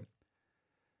blowing.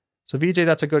 So VJ,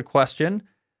 that's a good question.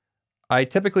 I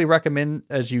typically recommend,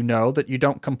 as you know, that you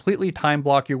don't completely time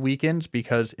block your weekends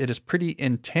because it is pretty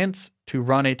intense to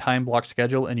run a time block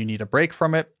schedule and you need a break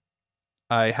from it.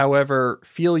 I, however,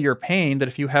 feel your pain that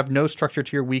if you have no structure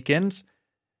to your weekends,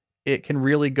 it can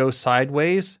really go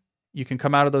sideways. You can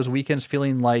come out of those weekends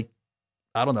feeling like,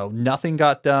 nothing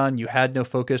got done. You had no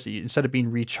focus. Instead of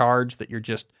being recharged, that you're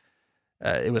just,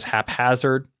 it was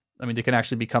haphazard. I mean, they can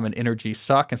actually become an energy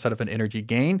suck instead of an energy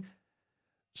gain.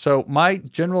 So my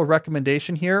general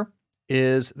recommendation here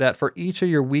is that for each of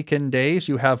your weekend days,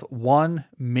 you have one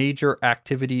major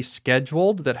activity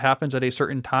scheduled that happens at a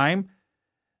certain time.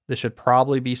 This should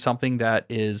probably be something that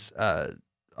is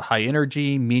high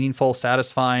energy, meaningful,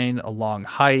 satisfying, a long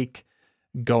hike,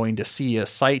 going to see a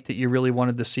site that you really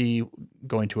wanted to see,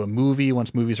 going to a movie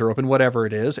once movies are open, whatever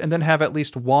it is, and then have at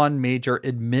least one major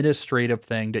administrative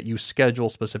thing that you schedule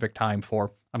specific time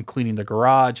for. I'm cleaning the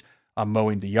garage, I'm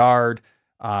mowing the yard,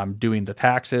 I'm doing the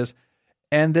taxes,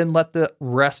 and then let the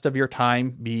rest of your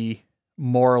time be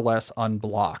more or less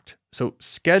unblocked. So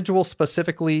schedule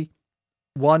specifically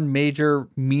one major,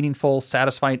 meaningful,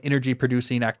 satisfying,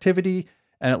 energy-producing activity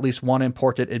and at least one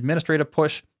important administrative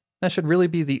push. That should really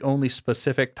be the only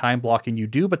specific time blocking you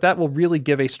do, but that will really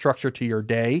give a structure to your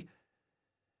day,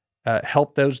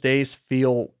 help those days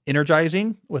feel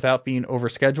energizing without being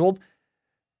overscheduled.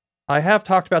 I have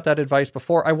talked about that advice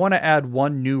before. I want to add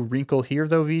one new wrinkle here,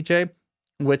 though, VJ,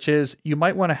 which is you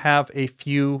might want to have a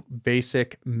few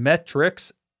basic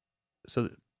metrics, so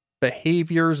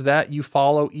behaviors that you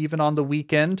follow even on the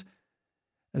weekend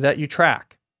that you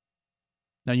track.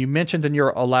 Now, you mentioned in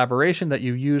your elaboration that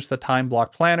you use the time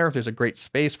block planner. There's a great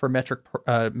space for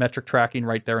metric tracking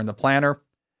right there in the planner.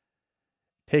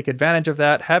 Take advantage of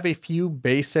that. Have a few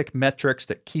basic metrics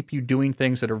that keep you doing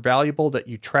things that are valuable that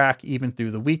you track even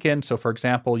through the weekend. So, for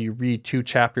example, you read 2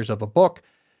 chapters of a book.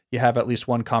 You have at least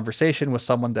one conversation with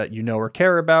someone that you know or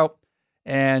care about,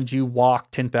 and you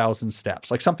walk 10,000 steps,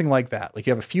 like something like that. Like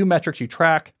you have a few metrics you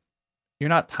track. You're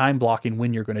not time blocking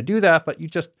when you're going to do that, but you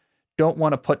just don't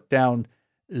want to put down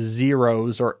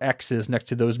zeros or X's next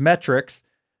to those metrics.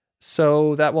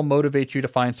 So that will motivate you to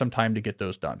find some time to get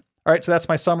those done. All right, so that's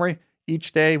my summary.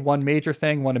 Each day, one major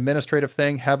thing, one administrative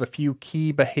thing, have a few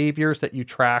key behaviors that you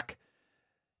track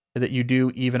that you do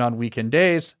even on weekend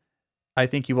days. I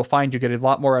think you will find you get a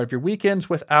lot more out of your weekends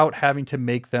without having to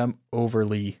make them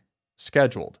overly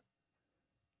scheduled.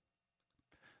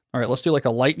 All right, let's do like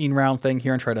a lightning round thing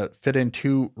here and try to fit in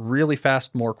 2 really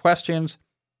fast more questions.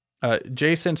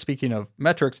 Jason, speaking of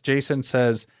metrics, Jason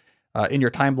says, in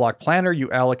your time block planner,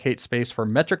 you allocate space for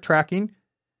metric tracking.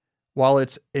 While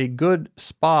it's a good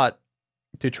spot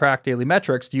to track daily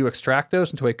metrics, do you extract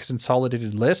those into a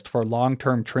consolidated list for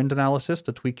long-term trend analysis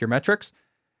to tweak your metrics?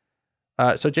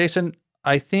 So Jason,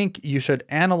 I think you should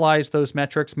analyze those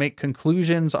metrics, make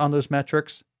conclusions on those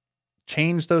metrics,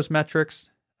 change those metrics,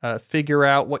 figure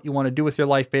out what you want to do with your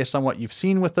life based on what you've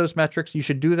seen with those metrics. You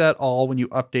should do that all when you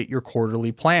update your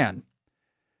quarterly plan.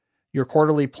 Your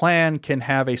quarterly plan can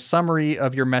have a summary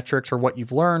of your metrics or what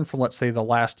you've learned from, let's say, the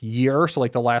last year. So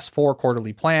like the last 4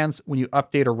 quarterly plans. When you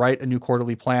update or write a new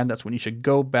quarterly plan, that's when you should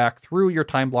go back through your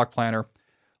time block planner,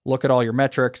 look at all your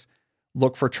metrics,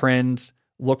 look for trends,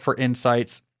 look for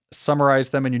insights, summarize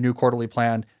them in your new quarterly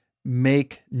plan,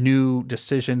 make new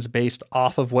decisions based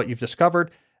off of what you've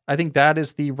discovered. I think that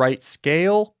is the right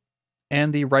scale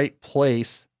and the right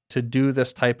place to do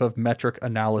this type of metric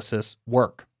analysis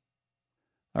work.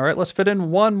 All right, let's fit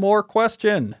in one more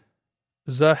question.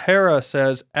 Zahara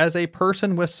says, as a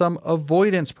person with some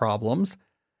avoidance problems,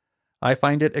 I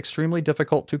find it extremely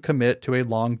difficult to commit to a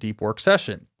long deep work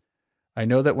session. I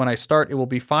know that when I start, it will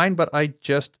be fine, but I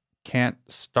just can't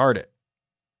start it.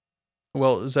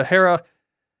 Well, Zahara,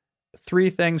 3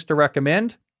 things to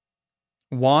recommend.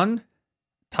 1,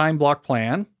 time block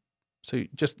plan. So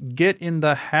just get in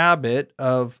the habit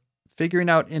of figuring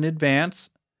out in advance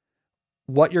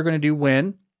what you're going to do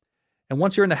when. And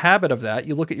once you're in the habit of that,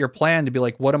 you look at your plan to be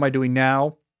like, what am I doing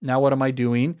now? Now what am I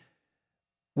doing?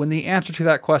 When the answer to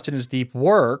that question is deep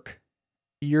work,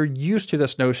 you're used to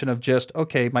this notion of just,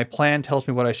 okay, my plan tells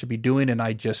me what I should be doing and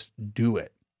I just do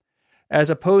it. As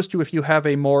opposed to if you have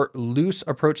a more loose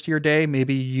approach to your day,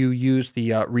 maybe you use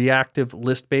the reactive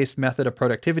list-based method of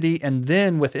productivity. And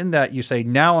then within that, you say,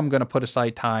 now I'm going to put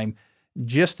aside time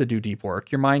just to do deep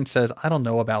work. Your mind says, I don't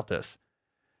know about this.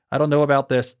 I don't know about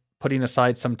this. Putting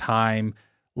aside some time.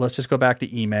 Let's just go back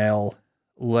to email.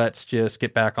 Let's just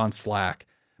get back on Slack.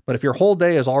 But if your whole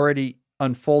day is already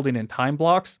unfolding in time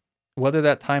blocks, whether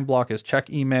that time block is check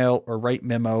email or write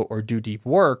memo or do deep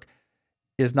work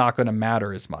is not going to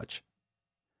matter as much.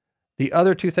 The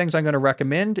other 2 things I'm going to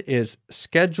recommend is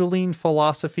scheduling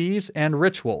philosophies and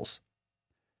rituals.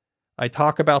 I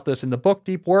talk about this in the book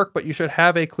Deep Work, but you should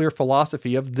have a clear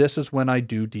philosophy of this is when I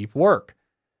do deep work.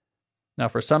 Now,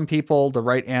 for some people, the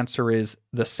right answer is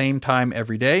the same time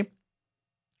every day.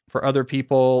 For other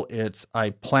people, it's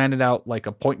I plan it out like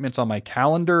appointments on my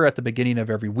calendar at the beginning of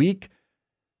every week.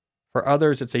 For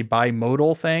others, it's a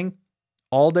bimodal thing.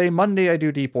 All day Monday, I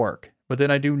do deep work. but then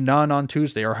I do none on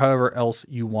Tuesday, or however else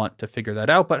you want to figure that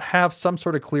out. But have some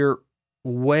sort of clear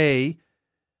way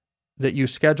that you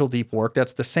schedule deep work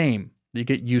that's the same, that you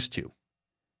get used to,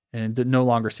 and it no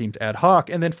longer seems ad hoc.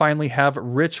 And then finally, have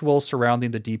rituals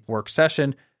surrounding the deep work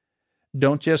session.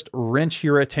 Don't just wrench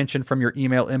your attention from your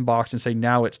email inbox and say,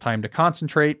 now it's time to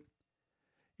concentrate.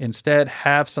 Instead,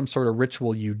 have some sort of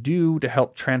ritual you do to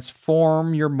help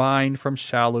transform your mind from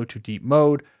shallow to deep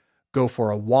mode. Go for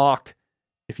a walk.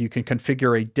 If you can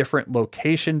configure a different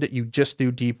location that you just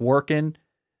do deep work in,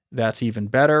 that's even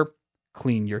better.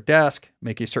 Clean your desk,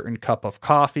 make a certain cup of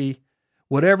coffee.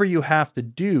 Whatever you have to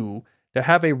do to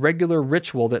have a regular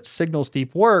ritual that signals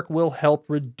deep work will help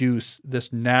reduce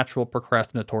this natural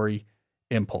procrastinatory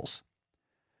impulse.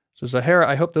 So Zahara,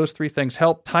 I hope those 3 things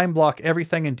help. Time block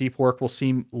everything, and deep work will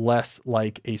seem less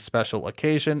like a special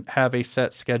occasion. Have a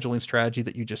set scheduling strategy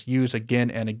that you just use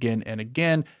again and again and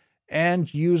again,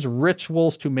 and use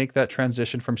rituals to make that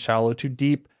transition from shallow to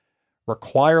deep,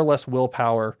 require less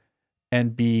willpower,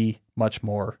 and be much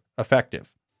more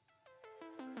effective.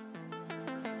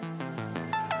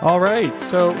 All right,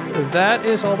 so that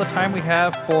is all the time we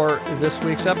have for this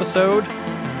week's episode.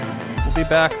 We'll be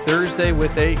back Thursday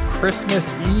with a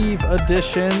Christmas Eve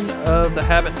edition of the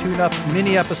Habit Tune-Up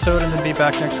mini episode, and then be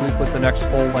back next week with the next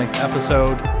full-length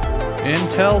episode.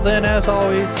 Until then, as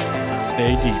always,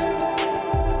 stay deep.